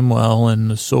Samwell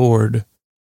and the sword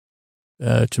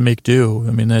to make do.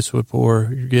 I mean, that's what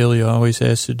poor Gilly always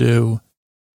has to do.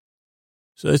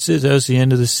 So that's it. That was the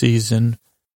end of the season.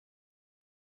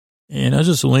 And I'll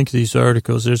just link these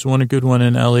articles. There's a good one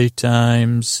in LA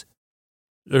Times.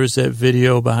 There's that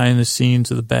video behind the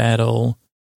scenes of the battle.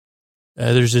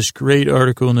 There's this great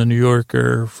article in the New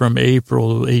Yorker from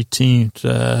April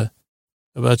 18th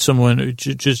about someone. I'll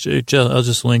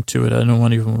just link to it. I don't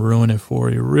want to even ruin it for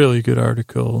you. Really good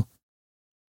article.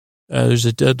 There's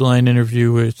a Deadline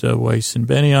interview with Weiss and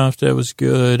Benioff that was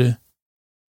good.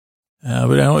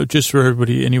 But just for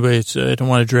everybody, anyway, I don't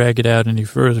want to drag it out any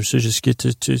further, so just get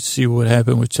to see what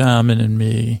happened with Tommen and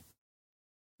me.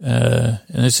 And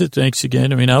I said thanks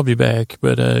again. I mean, I'll be back,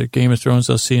 but Game of Thrones,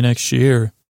 I'll see you next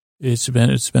year. It's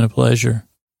been a pleasure.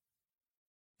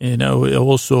 And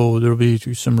also there'll be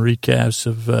some recaps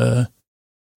of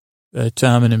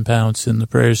Tommen and Pounce and the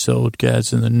Prayers to Old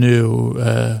Gods and the New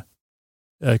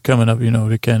coming up,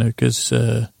 to kind of, because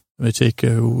I'm going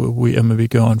to be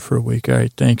gone for a week. All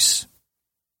right, thanks.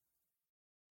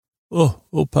 Oh,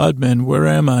 Podman, where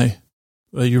am I?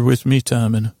 You're with me,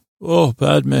 Tommen. Oh,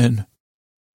 Podman.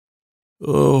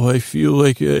 Oh, I feel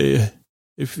like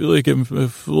I'm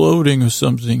floating or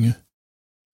something.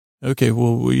 Okay,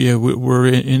 well, yeah, we're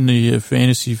in the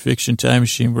fantasy fiction time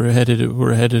machine. We're headed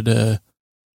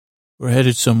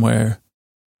somewhere.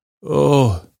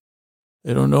 Oh,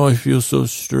 I don't know. I feel so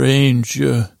strange.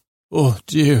 Oh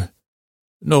dear.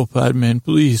 No, Podman,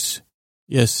 please.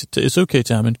 Yes, it's okay,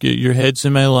 Tom. Your head's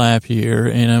in my lap here,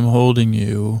 and I'm holding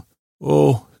you.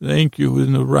 Oh, thank you.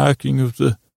 In the rocking of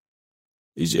the...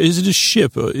 Is it a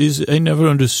ship? I never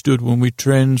understood when we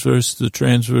transverse the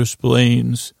transverse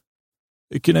planes.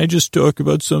 Can I just talk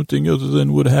about something other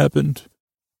than what happened?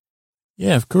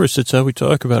 Yeah, of course. That's how we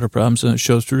talk about our problems on the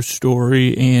show, through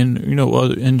story and,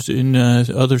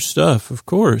 other stuff, of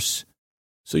course.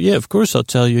 So, yeah, of course I'll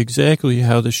tell you exactly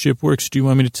how the ship works. Do you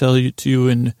want me to tell you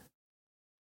in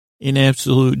in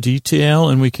absolute detail,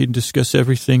 and we can discuss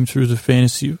everything through the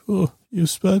fantasy. Oh,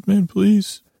 yes, Batman,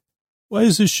 please. Why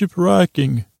is this ship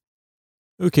rocking?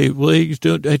 Okay, well,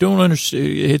 I don't understand.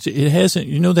 It hasn't,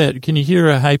 you know that, can you hear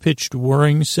a high-pitched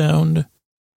whirring sound?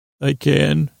 I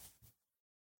can.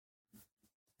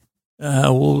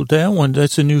 Well,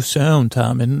 that's a new sound,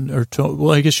 Tommen,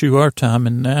 well, I guess you are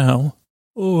Tommen now.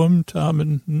 Oh, I'm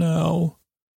Tommen now.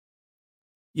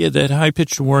 Yeah, that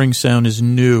high-pitched whirring sound is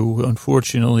new,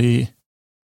 unfortunately.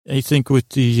 I think with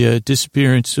the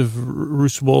disappearance of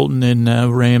Roose Bolton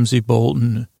and Ramsay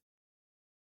Bolton,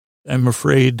 I'm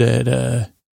afraid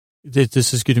that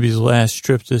this is going to be the last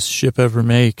trip this ship ever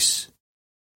makes.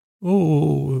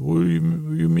 Oh, what do you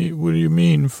mean? What do you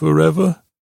mean, forever?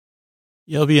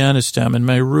 Yeah, I'll be honest, Tom, and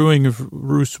my ruining of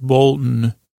Roose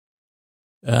Bolton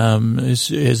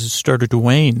has started to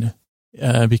wane.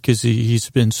 Because he's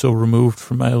been so removed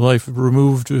from my life,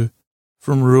 removed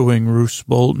from ruining Roose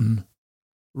Bolton.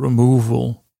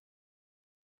 Removal.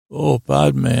 Oh,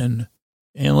 Batman.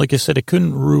 And like I said, I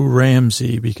couldn't rue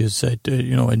Ramsay because I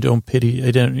don't pity,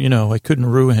 I couldn't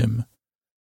rue him.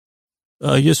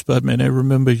 Yes, Batman, I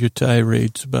remember your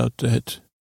tirades about that.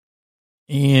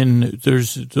 And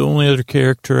there's the only other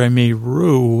character I may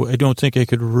rue. I don't think I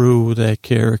could rue that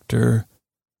character.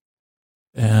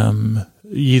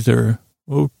 Either.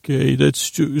 Okay, that's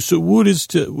true. So what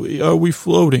are we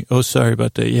floating? Oh, sorry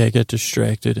about that. Yeah, I got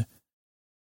distracted.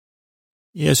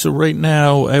 Yeah, so right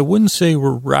now, I wouldn't say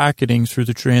we're rocketing through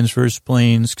the transverse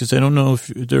planes because I don't know if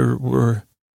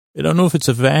I don't know if it's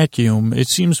a vacuum. It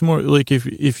seems more like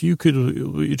if you could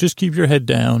you just keep your head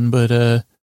down, but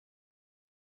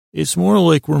it's more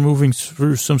like we're moving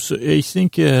through I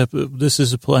think this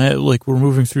is like we're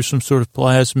moving through some sort of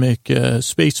plasmic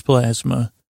space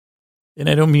plasma. And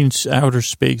I don't mean outer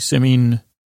space. I mean,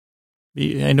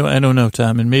 I don't know,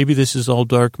 Tom, and maybe this is all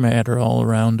dark matter all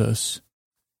around us.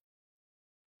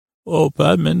 Oh,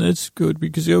 Batman, that's good,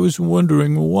 because I was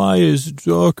wondering, why is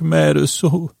dark matter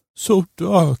so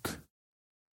dark?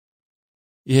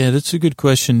 Yeah, that's a good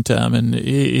question, Tom, and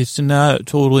it's not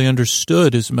totally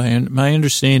understood. As my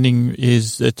understanding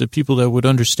is that the people that would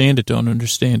understand it don't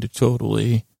understand it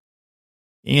totally.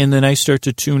 And then I start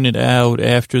to tune it out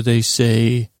after they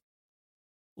say,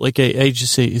 like I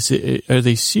just say, are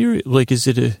they serious? Like, is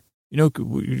it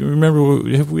remember,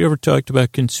 have we ever talked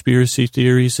about conspiracy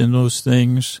theories and those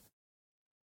things?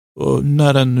 Oh,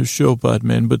 not on the show,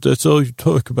 Batman, but that's all you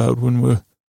talk about when we're,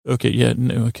 okay, yeah,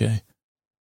 no, okay.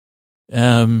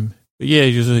 But yeah, I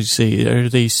usually say, are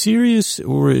they serious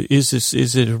or is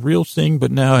it a real thing?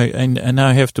 But now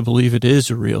I have to believe it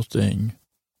is a real thing.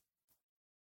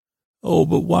 Oh,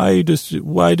 but why does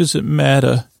it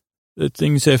matter that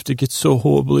things have to get so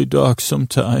horribly dark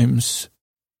sometimes?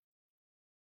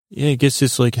 Yeah, I guess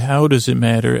it's like, how does it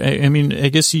matter? I mean, I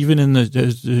guess even in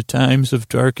the times of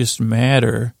darkest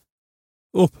matter.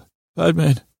 Oh,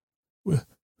 Batman,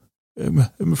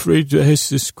 I'm afraid to ask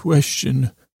this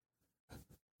question.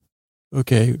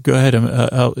 Okay, go ahead.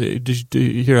 I'll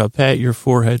pat your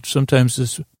forehead.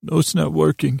 Sometimes no, it's not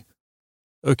working.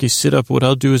 Okay, sit up. What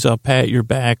I'll do is I'll pat your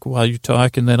back while you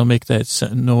talk, and that'll make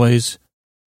that noise.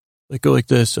 Like, go like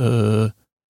this. Yeah,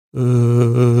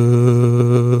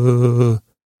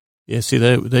 see,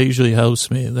 that usually helps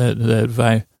me. That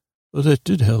vibe. Oh, that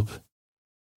did help.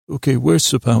 Okay, where's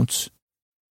Sir Pounce?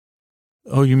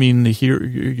 Oh, you mean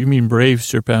you mean brave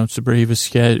Sir Pounce, the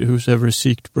bravest cat who's ever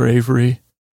seeked bravery?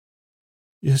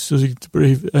 Yes, so the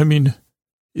brave. I mean,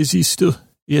 is he still?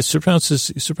 Yes, Sir Pounce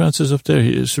is up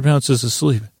there. Sir Pounce is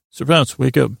asleep. Sir Pounce,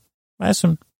 wake up.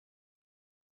 Massam.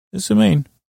 It's the main.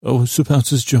 Oh, Sir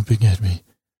Pounce is jumping at me.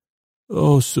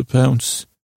 Oh, Sir Pounce.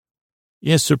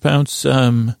 Yes, Sir Pounce.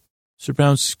 Sir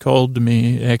Pounce called to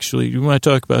me, actually. You want to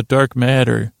talk about dark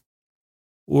matter?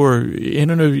 Or, I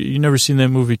don't know, you never seen that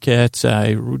movie Cat's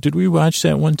Eye. Did we watch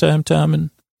that one time, Tommen?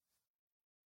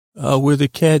 Where the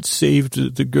cat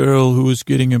saved the girl who was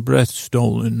getting her breath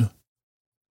stolen.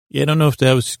 Yeah, I don't know if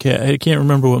that was cat. I can't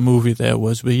remember what movie that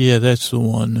was, but yeah, that's the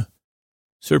one.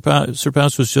 Sir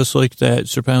Pounce was just like that.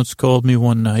 Sir Pounce called me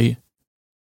one night.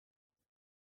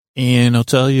 And I'll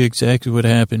tell you exactly what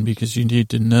happened because you need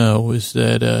to know is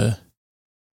that,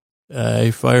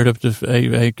 I fired up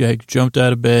I jumped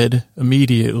out of bed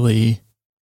immediately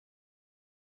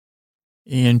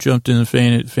and jumped in the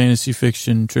fantasy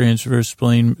fiction transverse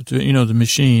plane, the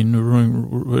machine.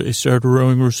 I started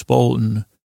rowing Roose Bolton.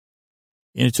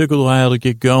 And it took a while to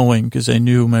get going because I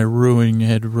knew my ruin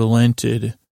had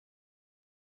relented.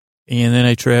 And then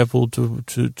I traveled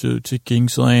to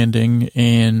King's Landing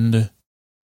and,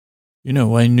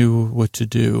 I knew what to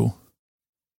do.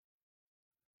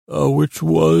 Which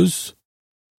was?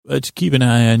 to keep an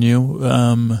eye on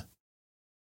you.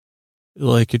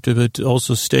 Like it to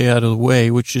also stay out of the way,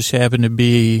 which just happened to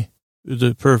be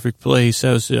the perfect place.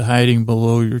 I was hiding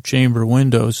below your chamber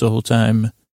windows the whole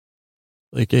time.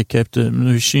 Like I kept the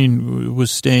machine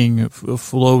was staying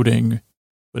floating,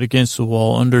 but against the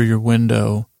wall under your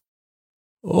window.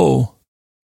 Oh,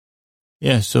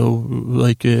 yeah. So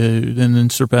like, and then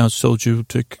Sir Bounce told you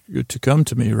to come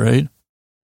to me, right?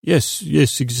 Yes,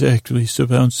 exactly. Sir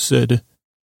Bounce said,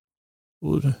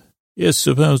 well, yes,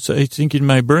 Sir Bounce, I think in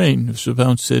my brain. Sir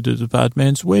Bounce said the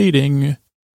Podman's waiting.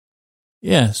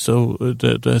 Yeah, so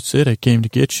that's it. I came to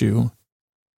get you.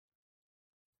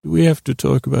 Do we have to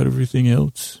talk about everything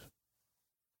else?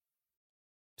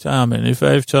 Tommen, if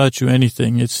I've taught you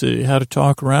anything, it's how to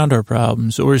talk around our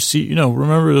problems. Or see,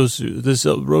 remember this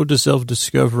road to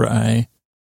self-discovery.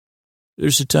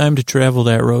 There's a time to travel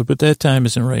that road, but that time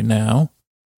isn't right now.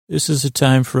 This is a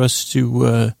time for us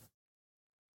to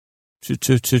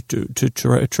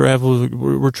travel.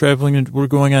 We're traveling and we're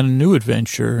going on a new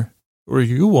adventure, or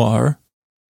you are.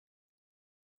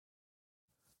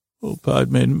 Oh,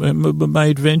 Podman, my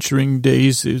adventuring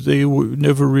days, they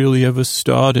never really ever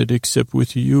started except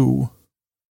with you.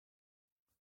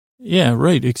 Yeah,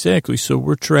 right, exactly. So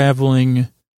we're traveling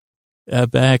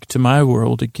back to my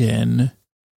world again.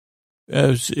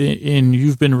 And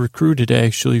you've been recruited,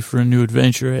 actually, for a new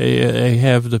adventure. I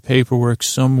have the paperwork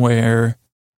somewhere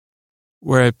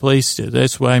where I placed it.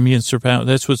 That's why me and Sir Pounce,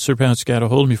 that's what Sir Pounce got a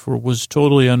hold of me for, was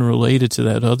totally unrelated to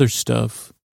that other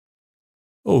stuff.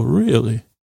 Oh, really?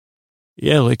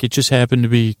 Yeah, like it just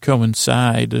happened to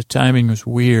coincide. The timing was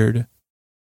weird.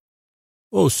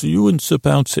 Oh, so you and Sir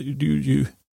Pounce,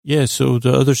 yeah, so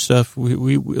the other stuff,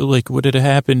 we like, what had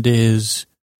happened is,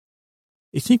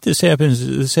 I think this happened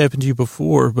to you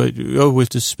before, but, with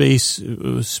the space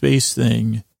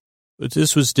thing. But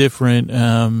this was different.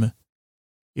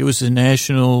 It was the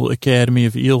National Academy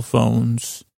of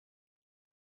Eelphones.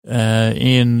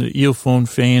 And eelphone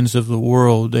fans of the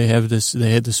world, they had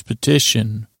this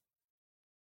petition.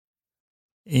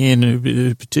 And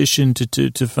a petition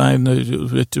to find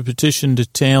to petition to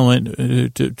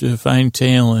talent, to find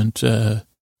talent,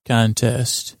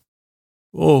 contest.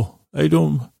 Oh, I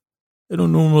don't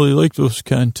normally like those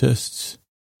contests.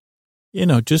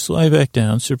 Just lie back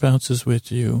down. Sir Bounce is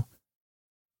with you.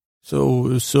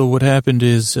 So what happened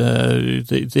is,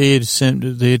 they had sent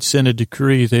a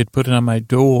decree. They had put it on my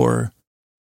door,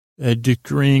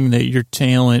 decreeing that your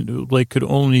talent,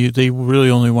 they really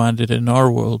only wanted it in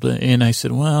our world. And I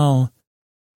said, well,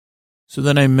 so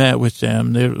then I met with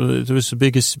them. There was the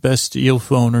best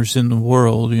eelphoners in the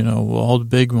world, all the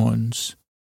big ones.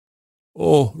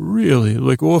 Oh, really?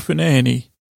 Like Orphan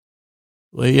Annie?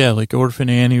 Yeah, like Orphan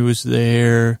Annie was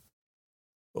there.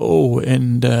 Oh,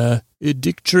 and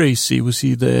Dick Tracy, was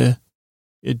he there?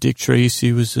 Yeah, Dick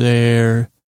Tracy was there.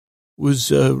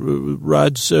 Was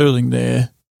Rod Serling there?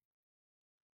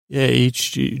 Yeah,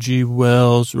 H.G.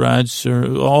 Wells, Rod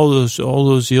Serling, all those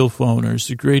eelphoners,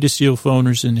 the greatest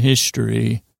eelphoners in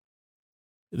history.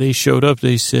 They showed up.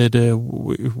 They said,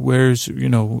 "Where's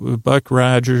Buck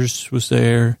Rogers was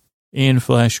there and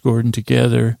Flash Gordon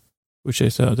together," which I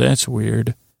thought that's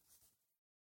weird.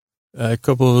 A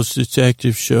couple of those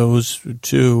detective shows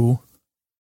too.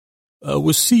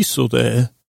 Was Cecil there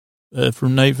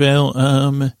from Night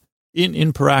Vale?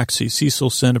 In Proxy, Cecil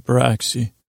sent a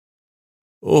Proxy.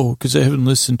 Oh, because I haven't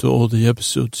listened to all the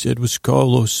episodes yet. Was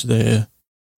Carlos there?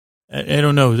 I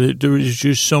don't know. There was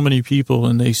just so many people,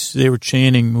 and they were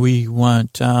chanting, "We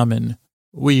want Tommen.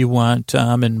 We want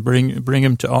Tommen. Bring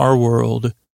him to our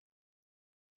world."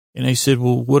 And I said,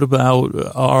 "Well, what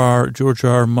about George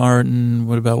R. Martin?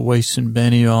 What about Weiss and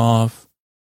Benioff?"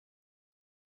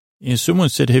 And someone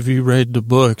said, "Have you read the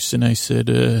books?" And I said,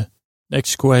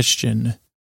 "Next question."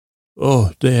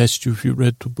 Oh, they asked you if you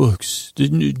read the books.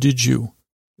 Did you?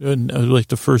 Like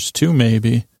the first two,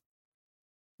 maybe.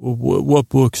 Well, what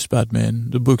books,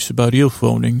 Batman? The books about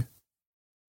eelphoning.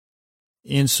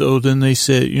 And so then they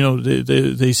said,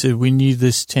 they said, we need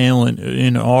this talent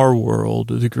in our world,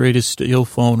 the greatest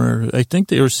eelphoner. I think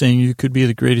they were saying you could be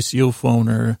the greatest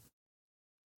eelphoner.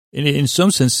 And in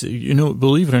some sense,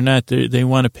 believe it or not, they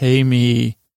want to pay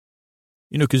me,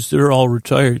 because they're all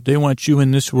retired. They want you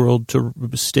in this world to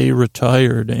stay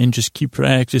retired and just keep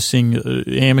practicing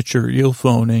amateur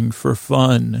eelphoning for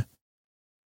fun.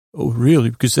 Oh, really?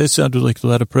 Because that sounded like a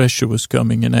lot of pressure was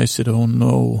coming. And I said, oh,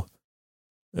 no.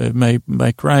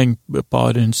 My crying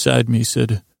part inside me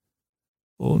said,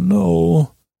 oh,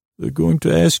 no, they're going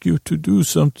to ask you to do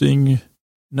something.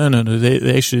 No.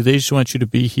 They just want you to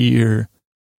be here.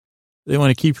 They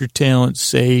want to keep your talent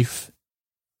safe.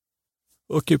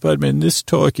 Okay, Podman, this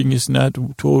talking is not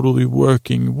totally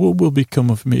working. What will become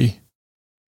of me?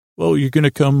 Well, you're going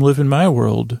to come live in my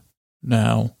world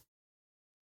now.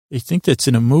 I think that's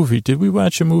in a movie. Did we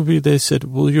watch a movie that said,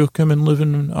 well, you'll come and live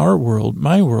in our world,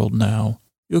 my world now.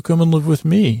 You'll come and live with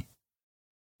me.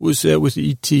 Was that with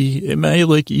E.T.? Am I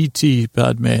like E.T.,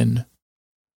 Podman?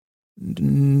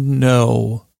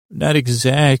 No, not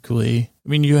exactly. I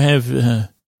mean, you have, I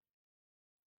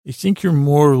think you're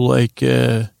more like,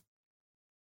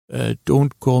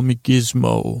 don't call me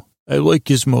Gizmo. I like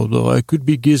Gizmo, though. I could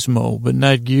be Gizmo, but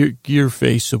not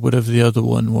Gearface or whatever the other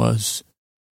one was.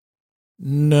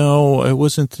 No, I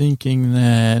wasn't thinking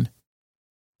that.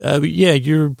 But yeah,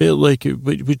 you're a bit like it,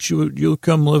 but you'll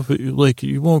come live, like,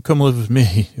 you won't come live with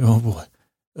me. Oh, boy.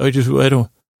 I don't.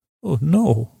 Oh,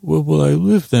 no. Where will I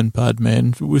live then,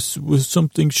 Podman? With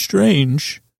something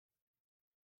strange?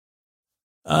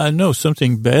 No,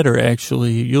 something better,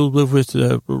 actually. You'll live with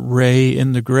Ray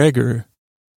and the Gregor.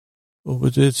 Oh,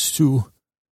 but that's too...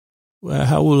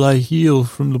 how will I heal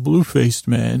from the blue-faced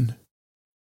man?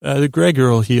 The Gregor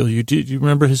will heal you. Do you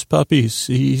remember his puppies?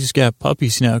 He's got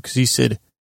puppies now because he said,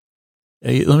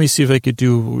 hey, let me see if I could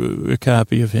do a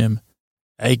copy of him.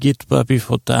 I get puppy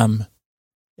for Tom.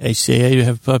 I say I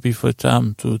have puppy for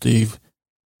Tom to live,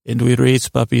 and we raise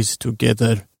puppies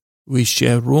together. We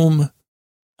share room,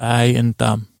 I and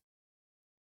Tom.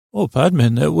 Oh,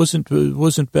 Podman, that wasn't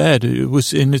bad.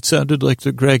 It sounded like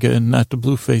the Gregor and not the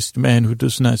blue-faced man who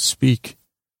does not speak.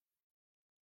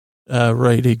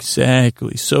 Right,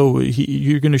 exactly. So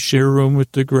you're going to share a room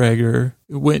with the Gregor.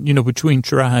 It went, between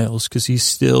trials, because he's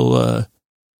still,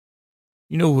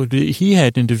 he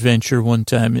had an adventure one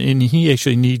time, and he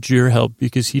actually needs your help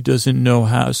because he doesn't know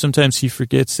how. Sometimes he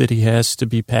forgets that he has to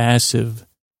be passive.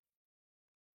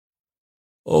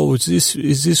 Oh, is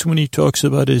this when he talks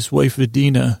about his wife,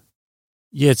 Adina?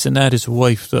 Yeah, it's not his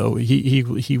wife, though.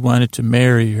 He wanted to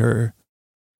marry her.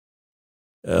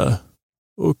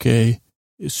 Okay.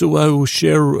 So I will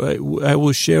share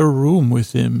a room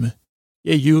with him.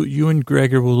 Yeah, you and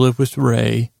Gregor will live with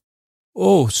Ray.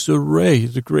 Oh, so Ray,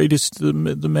 the greatest, the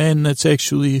man that's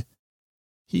actually,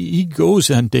 he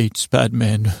goes on dates,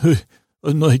 Podman.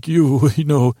 Unlike you,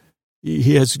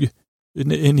 he has,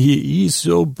 and he's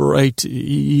so bright.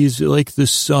 He's like the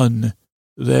sun,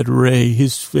 that Ray.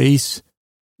 His face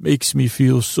makes me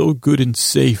feel so good and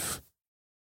safe.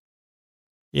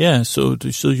 Yeah, so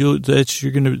that's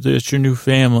your new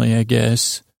family, I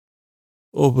guess.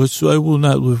 Oh, but so I will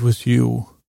not live with you.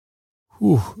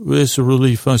 Whew, that's a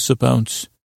relief, I suppose.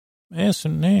 That's a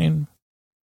name.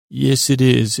 Yes, it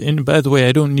is. And by the way,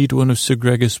 I don't need one of Sir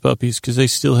Gregor's puppies because I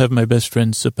still have my best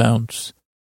friend, Sir Pounce.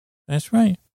 That's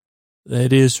right.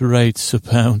 That is right, Sir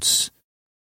Pounce.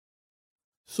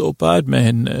 So,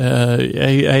 Podman,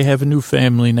 I have a new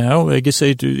family now. I guess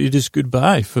it is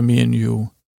goodbye for me and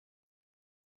you.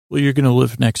 Well, you're going to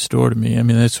live next door to me. I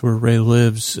mean, that's where Ray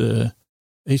lives. I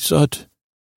thought,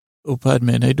 oh,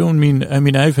 Podman,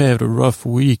 I've had a rough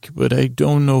week, but I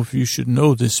don't know if you should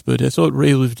know this, but I thought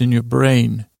Ray lived in your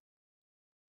brain.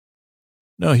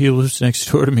 No, he lives next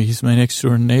door to me. He's my next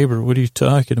door neighbor. What are you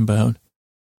talking about?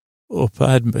 Oh,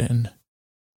 Podman,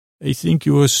 I think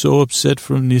you are so upset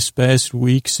from this past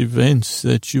week's events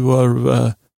that you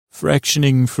are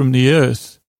fractioning from the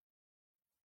earth.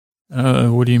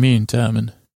 What do you mean,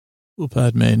 Tommen? Well,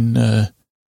 Podman,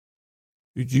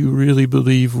 do you really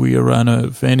believe we are on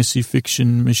a fantasy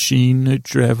fiction machine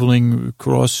traveling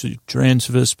across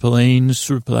transverse planes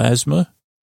through plasma?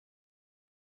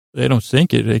 I don't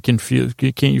think it.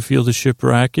 Can't you feel the ship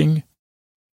rocking?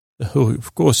 Oh,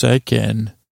 of course I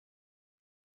can.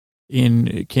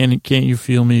 And can't you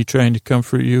feel me trying to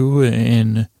comfort you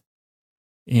and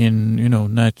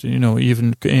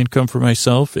comfort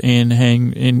myself and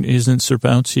isn't Sir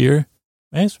Pounce here?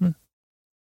 Aspen.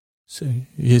 So,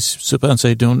 yes, Sir Pounce,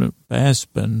 I don't know.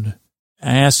 Aspen,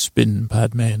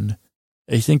 Podman.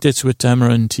 I think that's where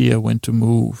Tamara and Tia went to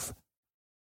move.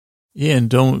 Yeah,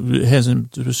 and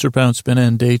hasn't Sir Pounce been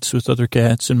on dates with other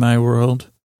cats in my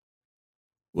world?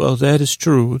 Well, that is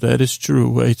true.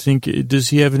 I think, does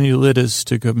he have any litters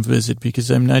to come visit? Because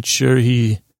I'm not sure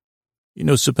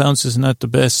Sir Pounce is not the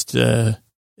best at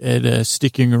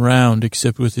sticking around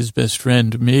except with his best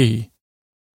friend, me.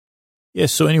 Yeah,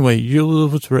 so anyway, you'll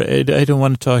live with Ray. I don't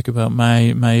want to talk about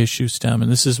my issues, Tom, and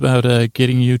this is about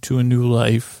getting you to a new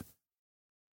life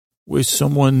with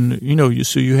someone,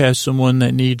 so you have someone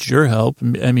that needs your help,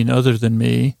 other than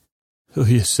me. Oh,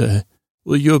 yes,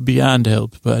 well, you're beyond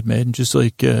help, Podman, just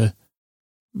like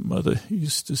Mother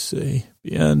used to say,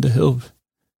 beyond help.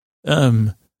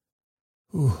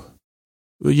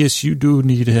 Well, yes, you do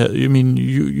need help. I mean,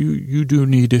 you do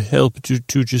need help to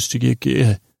just to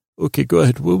get, okay, go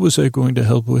ahead. What was I going to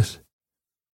help with?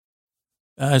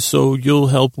 So you'll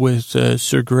help with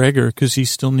Sir Gregor because he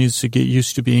still needs to get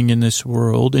used to being in this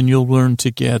world, and you'll learn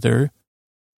together,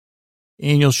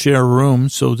 and you'll share a room.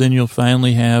 So then you'll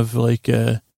finally have like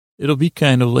it'll be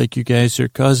kind of like you guys are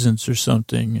cousins or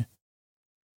something,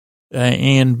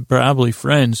 and probably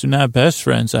friends, not best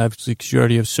friends, obviously, because you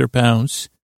already have Sir Pounce.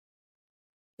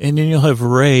 And then you'll have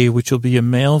Ray, which will be a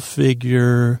male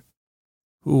figure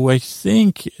who I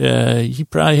think he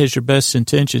probably has your best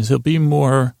intentions. He'll be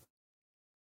more.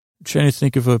 I'm trying to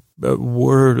think of a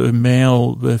word, a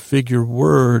male figure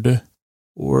word,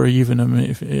 or even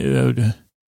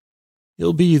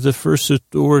he'll be the first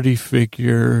authority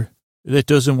figure that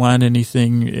doesn't want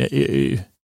anything.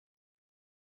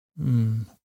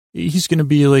 He's going to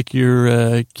be like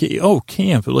your,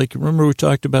 camp. Like, remember we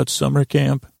talked about summer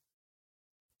camp?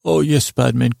 Oh, yes,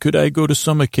 Podman, could I go to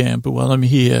summer camp while I'm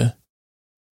here?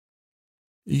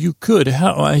 You could.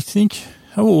 How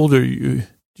old are you?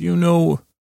 Do you know?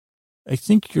 I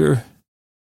think you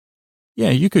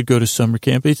could go to summer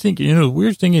camp. I think, the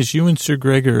weird thing is you and Sir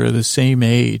Gregor are the same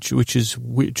age, which is,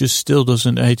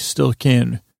 I still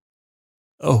can't.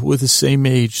 Oh, we're the same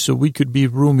age, so we could be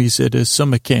roomies at a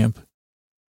summer camp.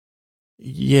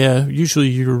 Yeah, usually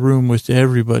you're a room with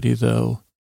everybody, though.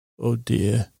 Oh,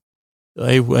 dear.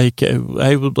 I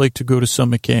would like to go to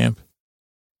summer camp.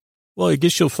 Well, I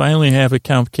guess you'll finally have a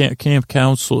camp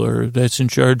counselor that's in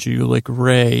charge of you, like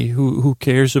Ray, who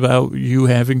cares about you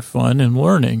having fun and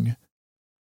learning.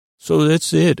 So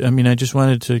that's it. I mean, I just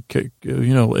wanted to,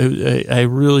 I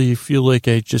really feel like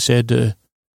I just had to.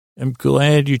 I'm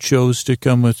glad you chose to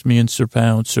come with me and Sir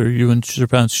Pounce, or you and Sir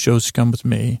Pounce chose to come with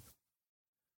me.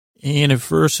 And at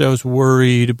first I was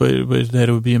worried, but that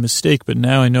it would be a mistake. But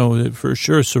now I know that for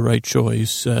sure it's the right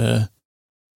choice.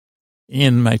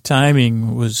 And my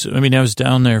timing was, I was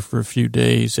down there for a few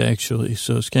days, actually,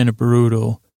 so it's kind of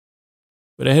brutal.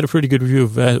 But I had a pretty good view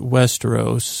of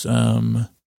Westeros. And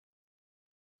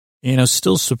I was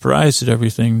still surprised at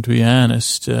everything, to be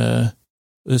honest.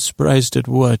 Surprised at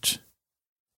what?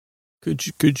 Could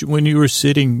you, when you were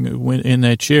sitting in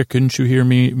that chair, couldn't you hear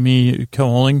me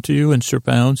calling to you and Sir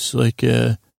Pounce? Like,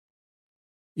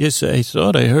 yes, I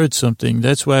thought I heard something.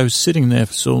 That's why I was sitting there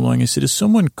for so long. I said, is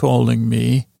someone calling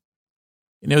me?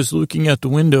 And I was looking out the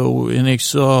window and I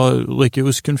saw, like, it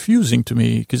was confusing to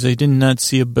me because I did not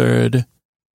see a bird.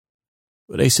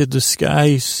 But I said, the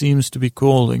sky seems to be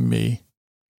calling me.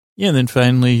 Yeah, and then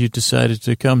finally you decided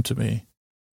to come to me.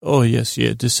 Oh, yes,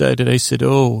 yeah, decided. I said,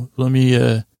 oh, let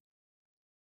me,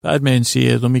 Podman's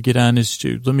here. Let me get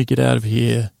out of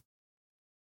here.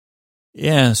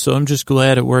 Yeah, so I'm just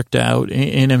glad it worked out.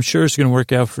 And I'm sure it's going to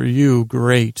work out for you.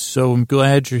 Great. So I'm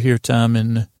glad you're here, Tom.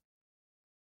 And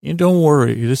don't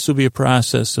worry. This will be a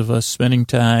process of us spending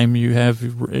time. You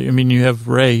have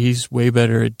Ray. He's way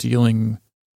better at dealing.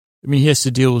 He has to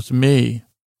deal with me.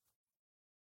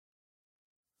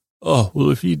 Oh, well,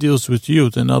 if he deals with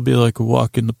you, then I'll be like a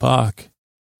walk in the park.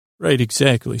 Right,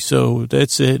 exactly. So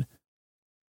that's it.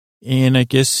 And I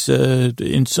guess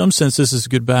in some sense this is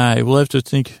goodbye. We'll have to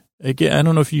think. I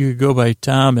don't know if you could go by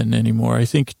Tommen anymore. I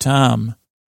think Tom.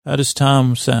 How does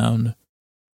Tom sound?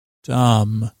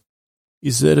 Tom.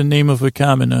 Is that a name of a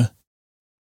commoner?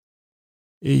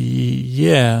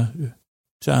 Yeah,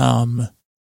 Tom.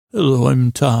 Hello,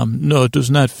 I'm Tom. No, it does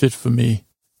not fit for me.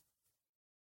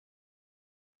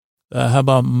 How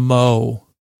about Mo?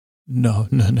 No,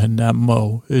 not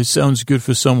Mo. It sounds good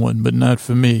for someone, but not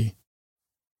for me.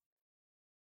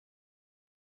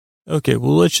 Okay,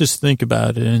 well, let's just think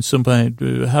about it. And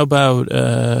somebody, how about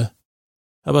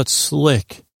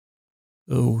Slick?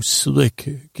 Oh,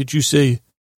 Slick. Could you say,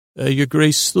 Your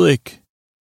Grace Slick?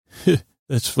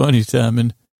 That's funny, Tom.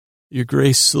 And Your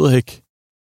Grace Slick.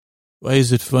 Why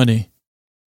is it funny?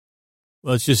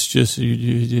 Well, it's just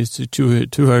it's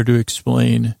too hard to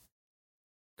explain.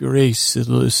 Grace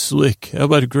Slick. How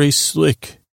about Grace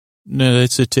Slick? No,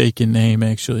 that's a taken name,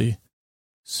 actually.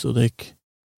 Slick.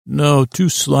 No, too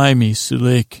slimy,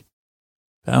 Slick.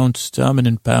 Pounce, Tommen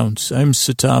and Pounce. I'm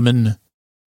Sir Tommen.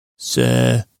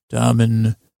 Sir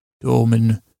Tommen.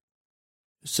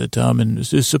 Sir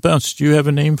Tommen. Sir Pounce, do you have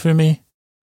a name for me?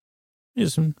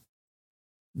 Ism.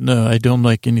 No, I don't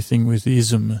like anything with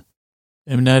ism.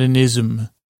 I'm not an ism.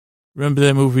 Remember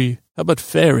that movie? How about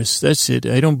Ferris? That's it.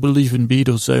 I don't believe in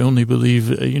Beatles. I only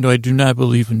believe, I do not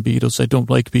believe in Beatles. I don't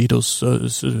like Beatles.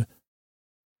 So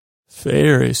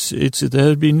Ferris, that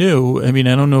would be new. I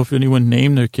don't know if anyone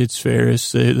named their kids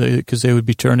Ferris because they would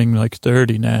be turning like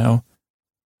 30 now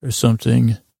or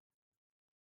something.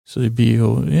 So they'd be,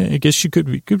 I guess you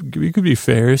could be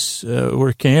Ferris,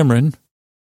 or Cameron.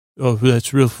 Oh,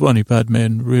 that's real funny,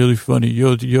 Podman. Really funny.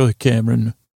 You're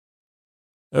Cameron.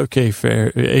 Okay,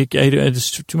 fair.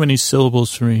 There's too many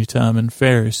syllables for me, Tom, and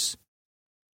Ferris.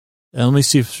 Let me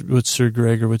see what Sir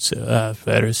Gregor would say.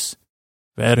 Ferris.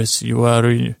 Ferris, you are,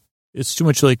 it's too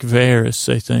much like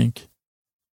Varys, I think.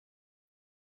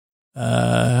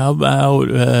 How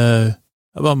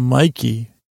about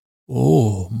Mikey?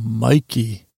 Oh,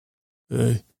 Mikey.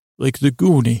 Like the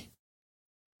Goonie.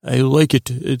 I like it.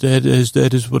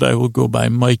 That is what I will go by,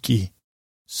 Mikey.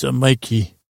 So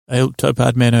Mikey.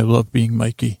 Podman, I love being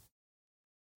Mikey.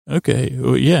 Okay,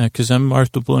 well, yeah, because I'm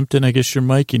Martha Plimpton. I guess you're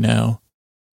Mikey now.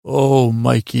 Oh,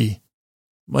 Mikey.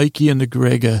 Mikey and the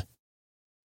Grega.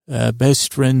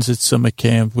 Best friends at summer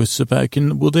camp with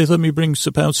will they let me bring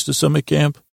Sapouts to summer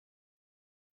camp?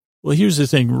 Well, here's the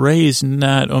thing. Ray is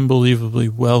not unbelievably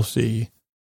wealthy.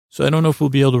 So I don't know if we'll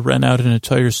be able to rent out an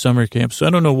entire summer camp. So I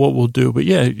don't know what we'll do. But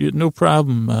yeah, no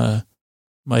problem,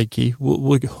 Mikey.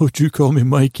 Would you call me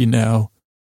Mikey now?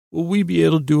 Will we be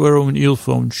able to do our own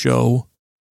eelphone show?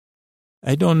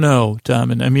 I don't know,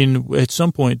 Tom. And I mean, at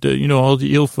some point, all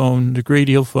the great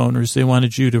eelphoners, they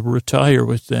wanted you to retire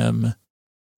with them.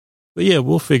 But yeah,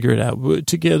 we'll figure it out.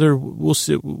 Together, we'll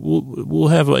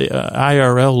have a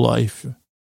IRL life.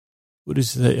 What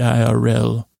is the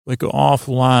IRL? Like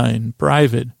offline,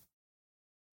 private.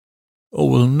 Oh,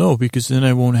 well, no, because then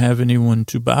I won't have anyone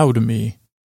to bow to me.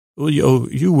 Oh,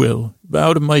 you will.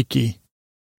 Bow to Mikey.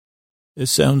 It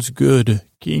sounds good.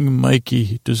 King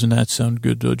Mikey does not sound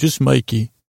good, though. Just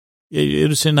Mikey. Yeah, it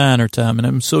is an honor, Tom, and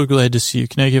I'm so glad to see you.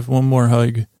 Can I give one more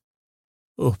hug?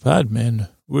 Oh, Podman,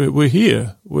 we're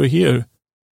here. We're here.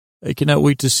 I cannot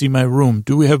wait to see my room.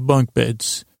 Do we have bunk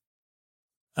beds?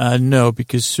 No,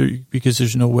 because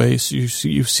there's no way. So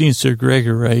you've seen Sir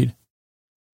Gregor, right?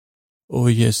 Oh,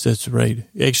 yes, that's right.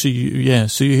 Actually, yeah,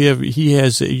 so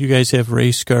you guys have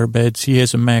race car beds. He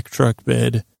has a Mack truck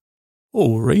bed.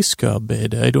 Oh, race car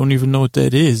bed. I don't even know what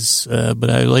that is, but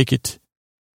I like it.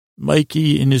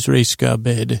 Mikey in his race car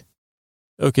bed.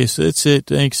 Okay, so that's it.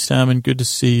 Thanks, Tom, and good to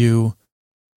see you.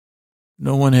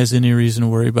 No one has any reason to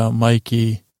worry about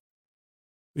Mikey.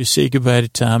 We say goodbye to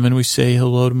Tom, and we say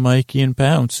hello to Mikey and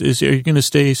Pounce. Are you going to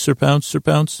stay Sir Pounce, Sir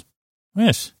Pounce?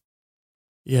 Yes.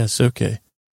 Yes, okay.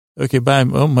 Okay, bye.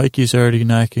 Oh, Mikey's already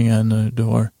knocking on the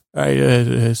door. All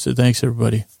right, so thanks,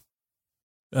 everybody.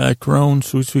 Crone,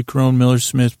 Sweet Crone, Miller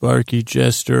Smith, Barky,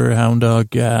 Jester, Hound Dog,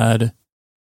 God.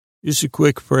 Just a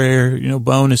quick prayer,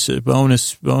 bonus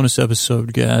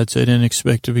episode, gods. I didn't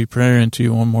expect to be praying to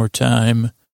you one more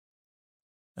time.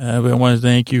 But I want to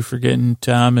thank you for getting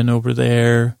Tommen over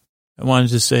there. I wanted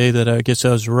to say that I guess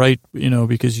I was right,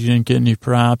 because you didn't get any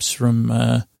props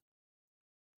from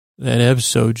that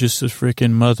episode, just the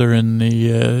freaking mother and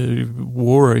the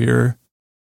warrior,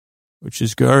 which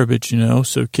is garbage,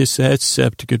 So kiss that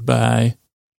sept goodbye.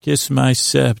 Kiss my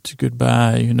sept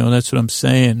goodbye. That's what I'm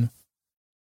saying.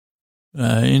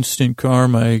 Instant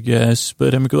karma, I guess.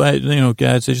 But I'm glad,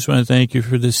 guys, I just want to thank you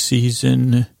for this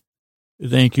season.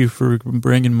 Thank you for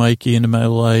bringing Mikey into my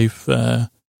life. I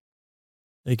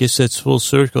guess that's full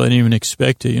circle. I didn't even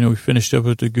expect it. We finished up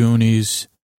with the Goonies.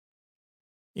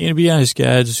 And to be honest,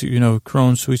 guys,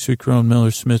 Crone, Sweet Crone,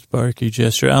 Miller, Smith, Barky,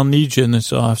 Jester, I'll need you in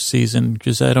this off season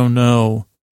because I don't know.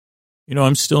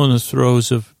 I'm still in the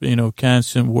throes of,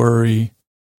 constant worry.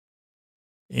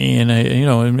 And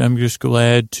I'm just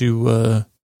glad to,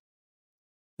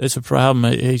 that's a problem.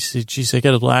 I said, geez, I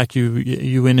got to lock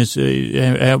you in as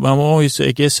I'm always,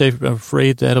 I guess I'm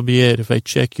afraid that'll be it. If I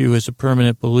check you as a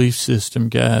permanent belief system,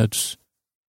 gods.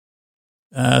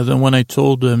 Then when I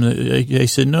told them, I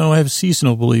said, no, I have a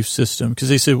seasonal belief system. Because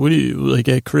they said, what do you, like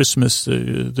at Christmas,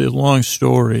 the long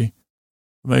story,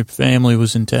 my family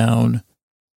was in town.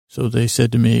 So they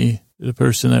said to me, the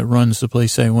person that runs the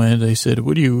place I went, they said,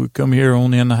 what do you come here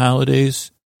only on the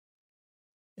holidays?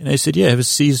 And I said, yeah, I have a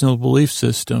seasonal belief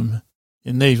system.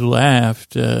 And they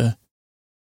laughed. And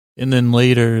then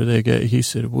later he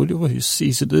said, what is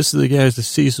season? This is the guy's the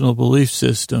seasonal belief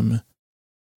system.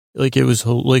 Like it was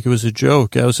a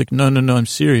joke. I was like, no, I'm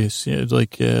serious. And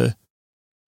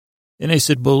I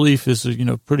said, belief is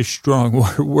a, pretty strong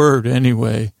word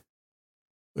anyway.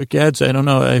 But gods, I don't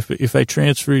know if I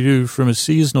transfer you from a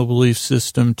seasonal belief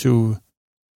system to,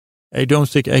 I don't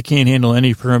think I can't handle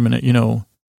any permanent,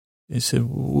 I said,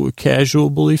 casual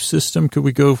belief system. Could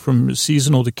we go from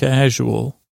seasonal to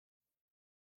casual?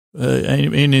 I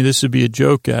mean, this would be a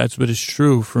joke, guys, but it's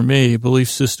true for me. Belief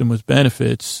system with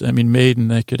benefits. I mean, maiden,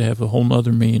 that could have a whole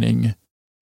nother meaning.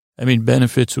 I mean,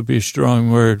 benefits would be a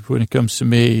strong word when it comes to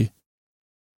me.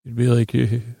 It'd be like,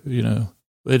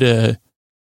 but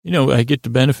I get the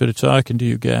benefit of talking to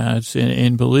you guys.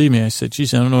 And believe me, I said,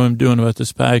 geez, I don't know what I'm doing about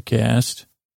this podcast.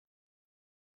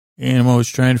 And I'm always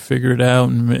trying to figure it out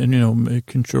and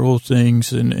control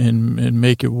things and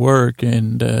make it work.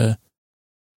 And, I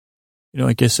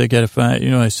guess I got to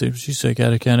find, I said, geez, I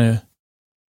got to kind of,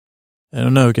 I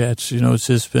don't know, guys,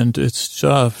 it's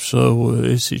tough. So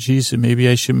I said, geez, maybe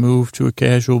I should move to a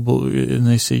casual, and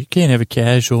they say, you can't have a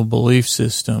casual belief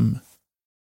system.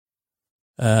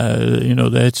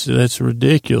 That's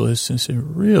ridiculous. I said,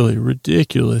 really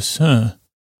ridiculous, huh?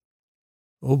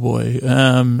 Oh boy. But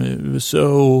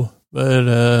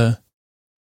I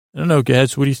don't know,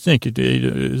 guys, what do you think?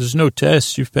 There's no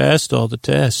tests. You've passed all the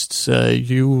tests.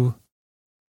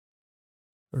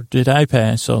 Or did I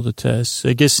pass all the tests?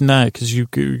 I guess not, because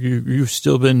you've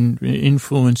still been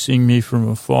influencing me from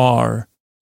afar.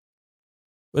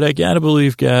 But I gotta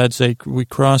believe, God's like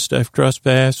I've crossed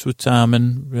paths with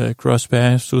Tommen, crossed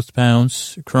paths with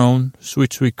Pounce, Crone,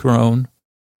 Sweet Crone,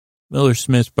 Miller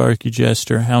Smith, Barky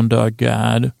Jester, Hound Dog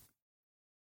God.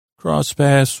 Crossed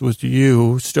paths with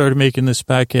you, started making this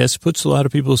podcast, puts a lot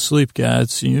of people to sleep,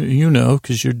 Gods.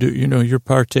 Because you're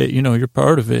part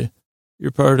of it.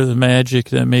 You're part of the magic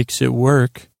that makes it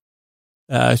work.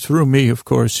 Through me, of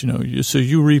course, so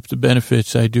you reap the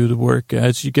benefits. I do the work,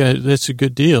 guys. That's a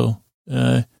good deal.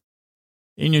 And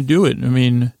you do it. I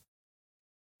mean,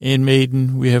 in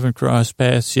Maiden, we haven't crossed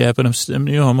paths yet, but I'm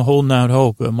holding out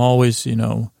hope. I'm always,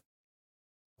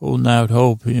 holding out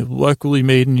hope. Luckily,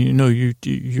 Maiden,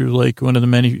 you're like one of the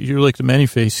many, you're like the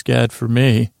many-faced God for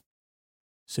me.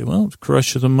 Say, well,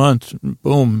 crush of the month,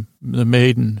 boom, the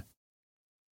Maiden.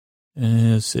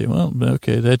 And I say, well,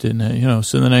 okay, that didn't,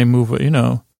 so then I move, But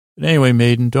anyway,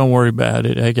 Maiden, don't worry about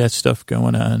it. I got stuff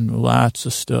going on, lots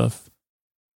of stuff.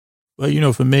 But,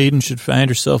 if a maiden should find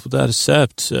herself without a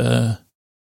sept, I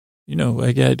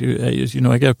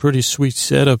got a pretty sweet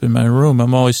setup in my room.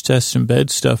 I'm always testing bed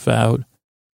stuff out.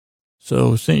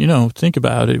 So, think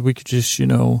about it. We could just, it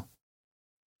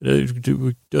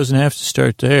doesn't have to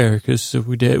start there, because if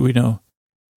we did,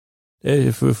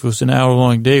 if it was an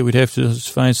hour-long day, we'd have to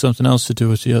find something else to do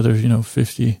with the other,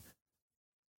 58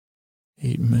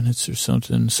 minutes or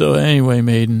something. So anyway,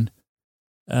 Maiden,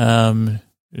 nothing,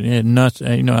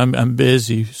 I'm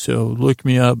busy, so look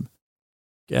me up.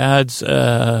 Gods,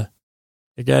 I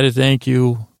got to thank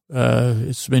you.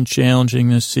 It's been challenging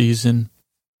this season.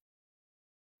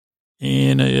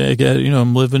 And I got,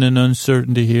 I'm living in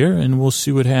uncertainty here, and we'll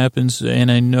see what happens.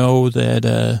 And I know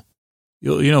that,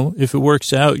 if it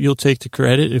works out, you'll take the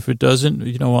credit. If it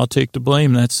doesn't, I'll take the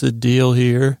blame. That's the deal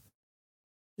here.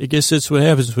 I guess that's what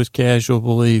happens with casual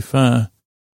belief, huh?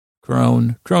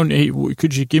 Crone, hey,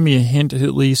 could you give me a hint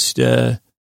at least, at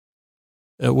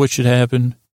what should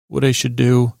happen, what I should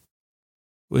do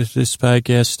with this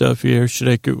podcast stuff here?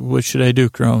 What should I do,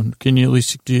 Crone? Can you at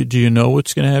least, do you know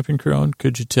what's going to happen, Crone?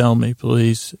 Could you tell me,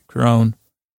 please, Crone?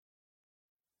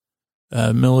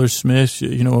 Miller Smith,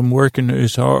 I'm working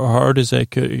as hard as I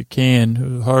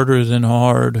can, harder than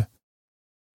hard.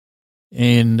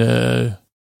 And,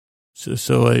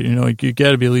 so you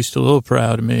got to be at least a little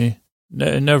proud of me.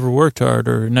 I never worked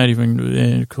harder, not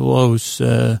even close.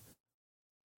 So,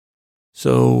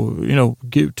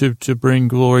 to bring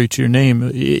glory to your name,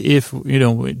 if,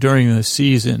 during the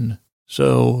season.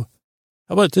 So,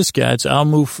 how about this, guys? I'll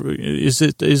move. Is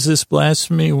this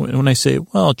blasphemy when I say,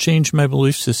 well, I'll change my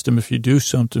belief system if you do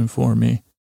something for me?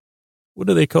 What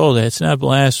do they call that? It's not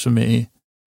blasphemy,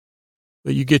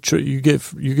 but you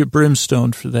get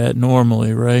brimstoned for that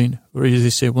normally, right? Or they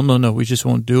say, well, no, we just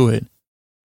won't do it.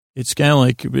 It's kind of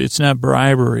like, it's not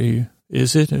bribery,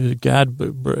 is it? God,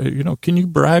 can you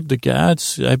bribe the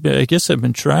gods? I guess I've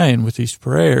been trying with these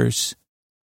prayers.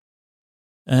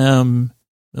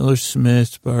 Miller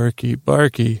Smith, Barky,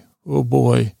 oh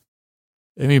boy.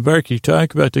 I mean, Barky,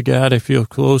 talk about the God I feel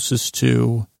closest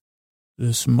to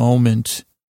this moment.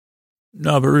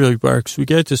 No, but really, Barks, we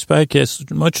get this podcast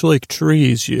much like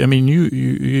trees.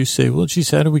 You say, well,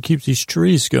 geez, how do we keep these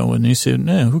trees going? And you say,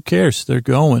 no, who cares? They're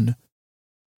going.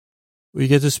 We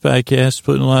get this podcast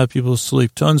putting a lot of people to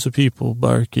sleep, tons of people,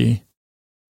 Barky.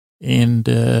 And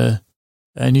I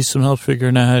need some help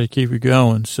figuring out how to keep it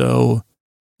going. So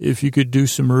if you could do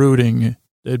some rooting,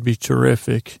 that'd be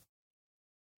terrific.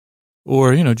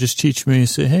 Or, just teach me and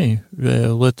say, hey,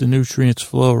 let the nutrients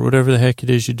flow, or whatever the heck it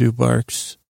is you do,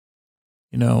 Barks.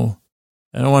 I don't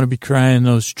want to be crying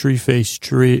those tree-faced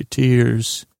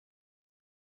tears.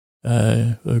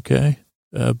 Okay.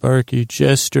 Barky,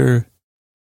 Jester.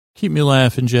 Keep me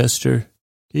laughing, Jester.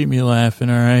 Keep me laughing,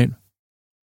 all right?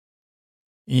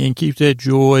 And keep that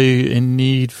joy and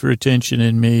need for attention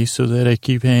in me so that I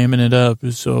keep hamming it up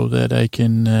so that I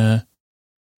can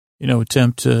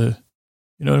attempt to,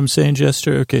 you know what I'm saying,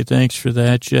 Jester? Okay, thanks for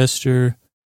that, Jester.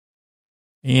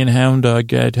 And Hound Dog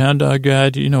God. Hound Dog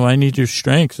God, I need your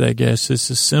strength, I guess.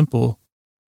 This is simple.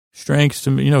 Strength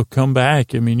to, come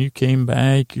back. I mean, you came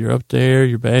back, you're up there,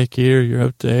 you're back here, you're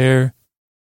up there.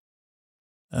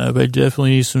 But I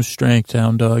definitely need some strength,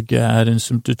 Hound Dog God, and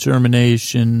some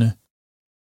determination,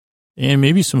 and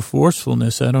maybe some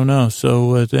forcefulness. I don't know.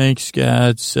 So thanks,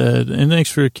 gods, and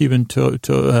thanks for keeping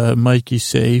Mikey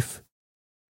safe.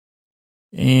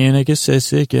 And I guess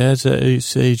that's it, gods. I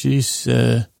say, geez,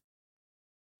 I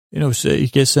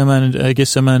guess I'm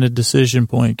on a decision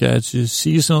point, gods. Is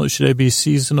seasonal? Should I be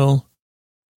seasonal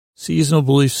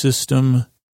belief system?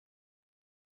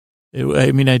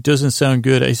 It doesn't sound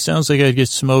good. It sounds like I'd get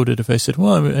smoted if I said,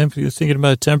 well, I'm thinking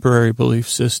about a temporary belief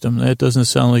system. That doesn't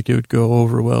sound like it would go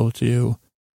over well with you.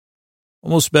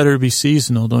 Almost better to be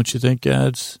seasonal, don't you think,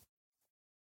 gods?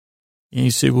 And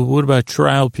you say, well, what about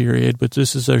trial period? But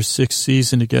this is our 6th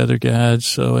season together, gods,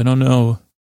 so I don't know.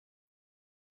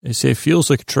 They say it feels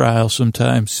like a trial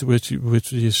sometimes, which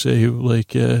you say,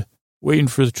 like, waiting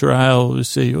for the trial to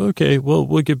say, okay, well,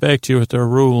 we'll get back to you with our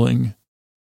ruling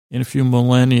in a few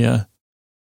millennia.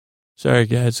 Sorry,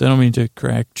 guys, I don't mean to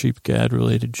crack cheap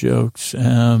God-related jokes.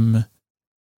 But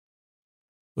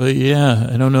yeah,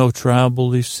 I don't know, trial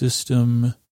belief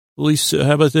system.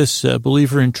 How about this?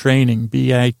 Believer in training,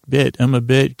 bit. I'm a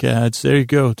bit, gods. There you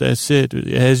go. That's it.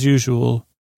 As usual,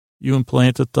 you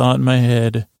implant a thought in my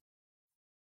head.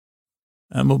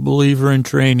 I'm a believer in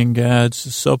training, gods.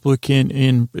 Supplicant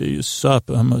in sup.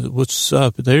 What's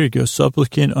sup? There you go.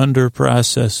 Supplicant under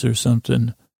process or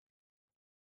something.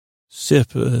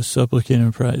 Supplicant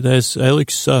in process. I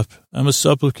like sup. I'm a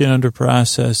supplicant under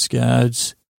process,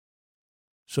 gods.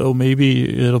 So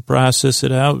maybe it'll process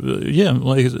it out. Yeah,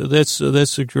 like that's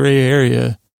a gray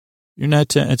area.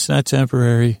 It's not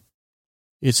temporary.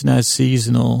 It's not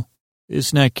seasonal.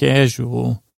 It's not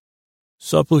casual.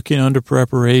 Supplicant under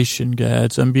preparation,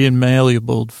 gods. I'm being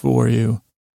malleable for you.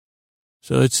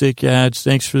 So that's it, gods.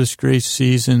 Thanks for this great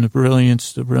season. The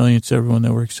brilliance, everyone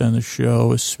that works on the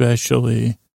show,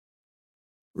 especially.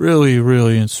 Really,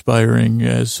 really inspiring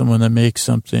as someone that makes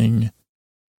something,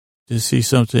 to see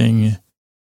something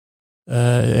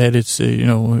at its,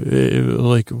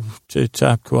 like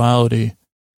top quality.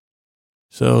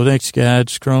 So thanks,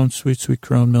 gods. Crone, sweet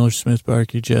Crone, Miller, Smith,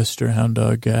 Barkey, Jester, Hound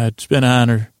Dog, God. It's been an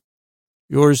honor.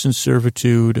 Yours in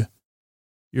servitude,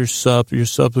 your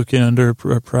supplicant under,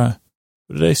 what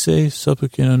did I say?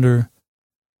 Supplicant under,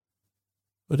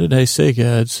 what did I say,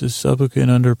 gods? Supplicant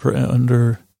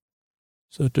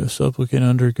supplicant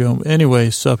undergo. Anyway,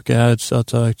 sup, gods, I'll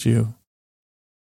talk to you.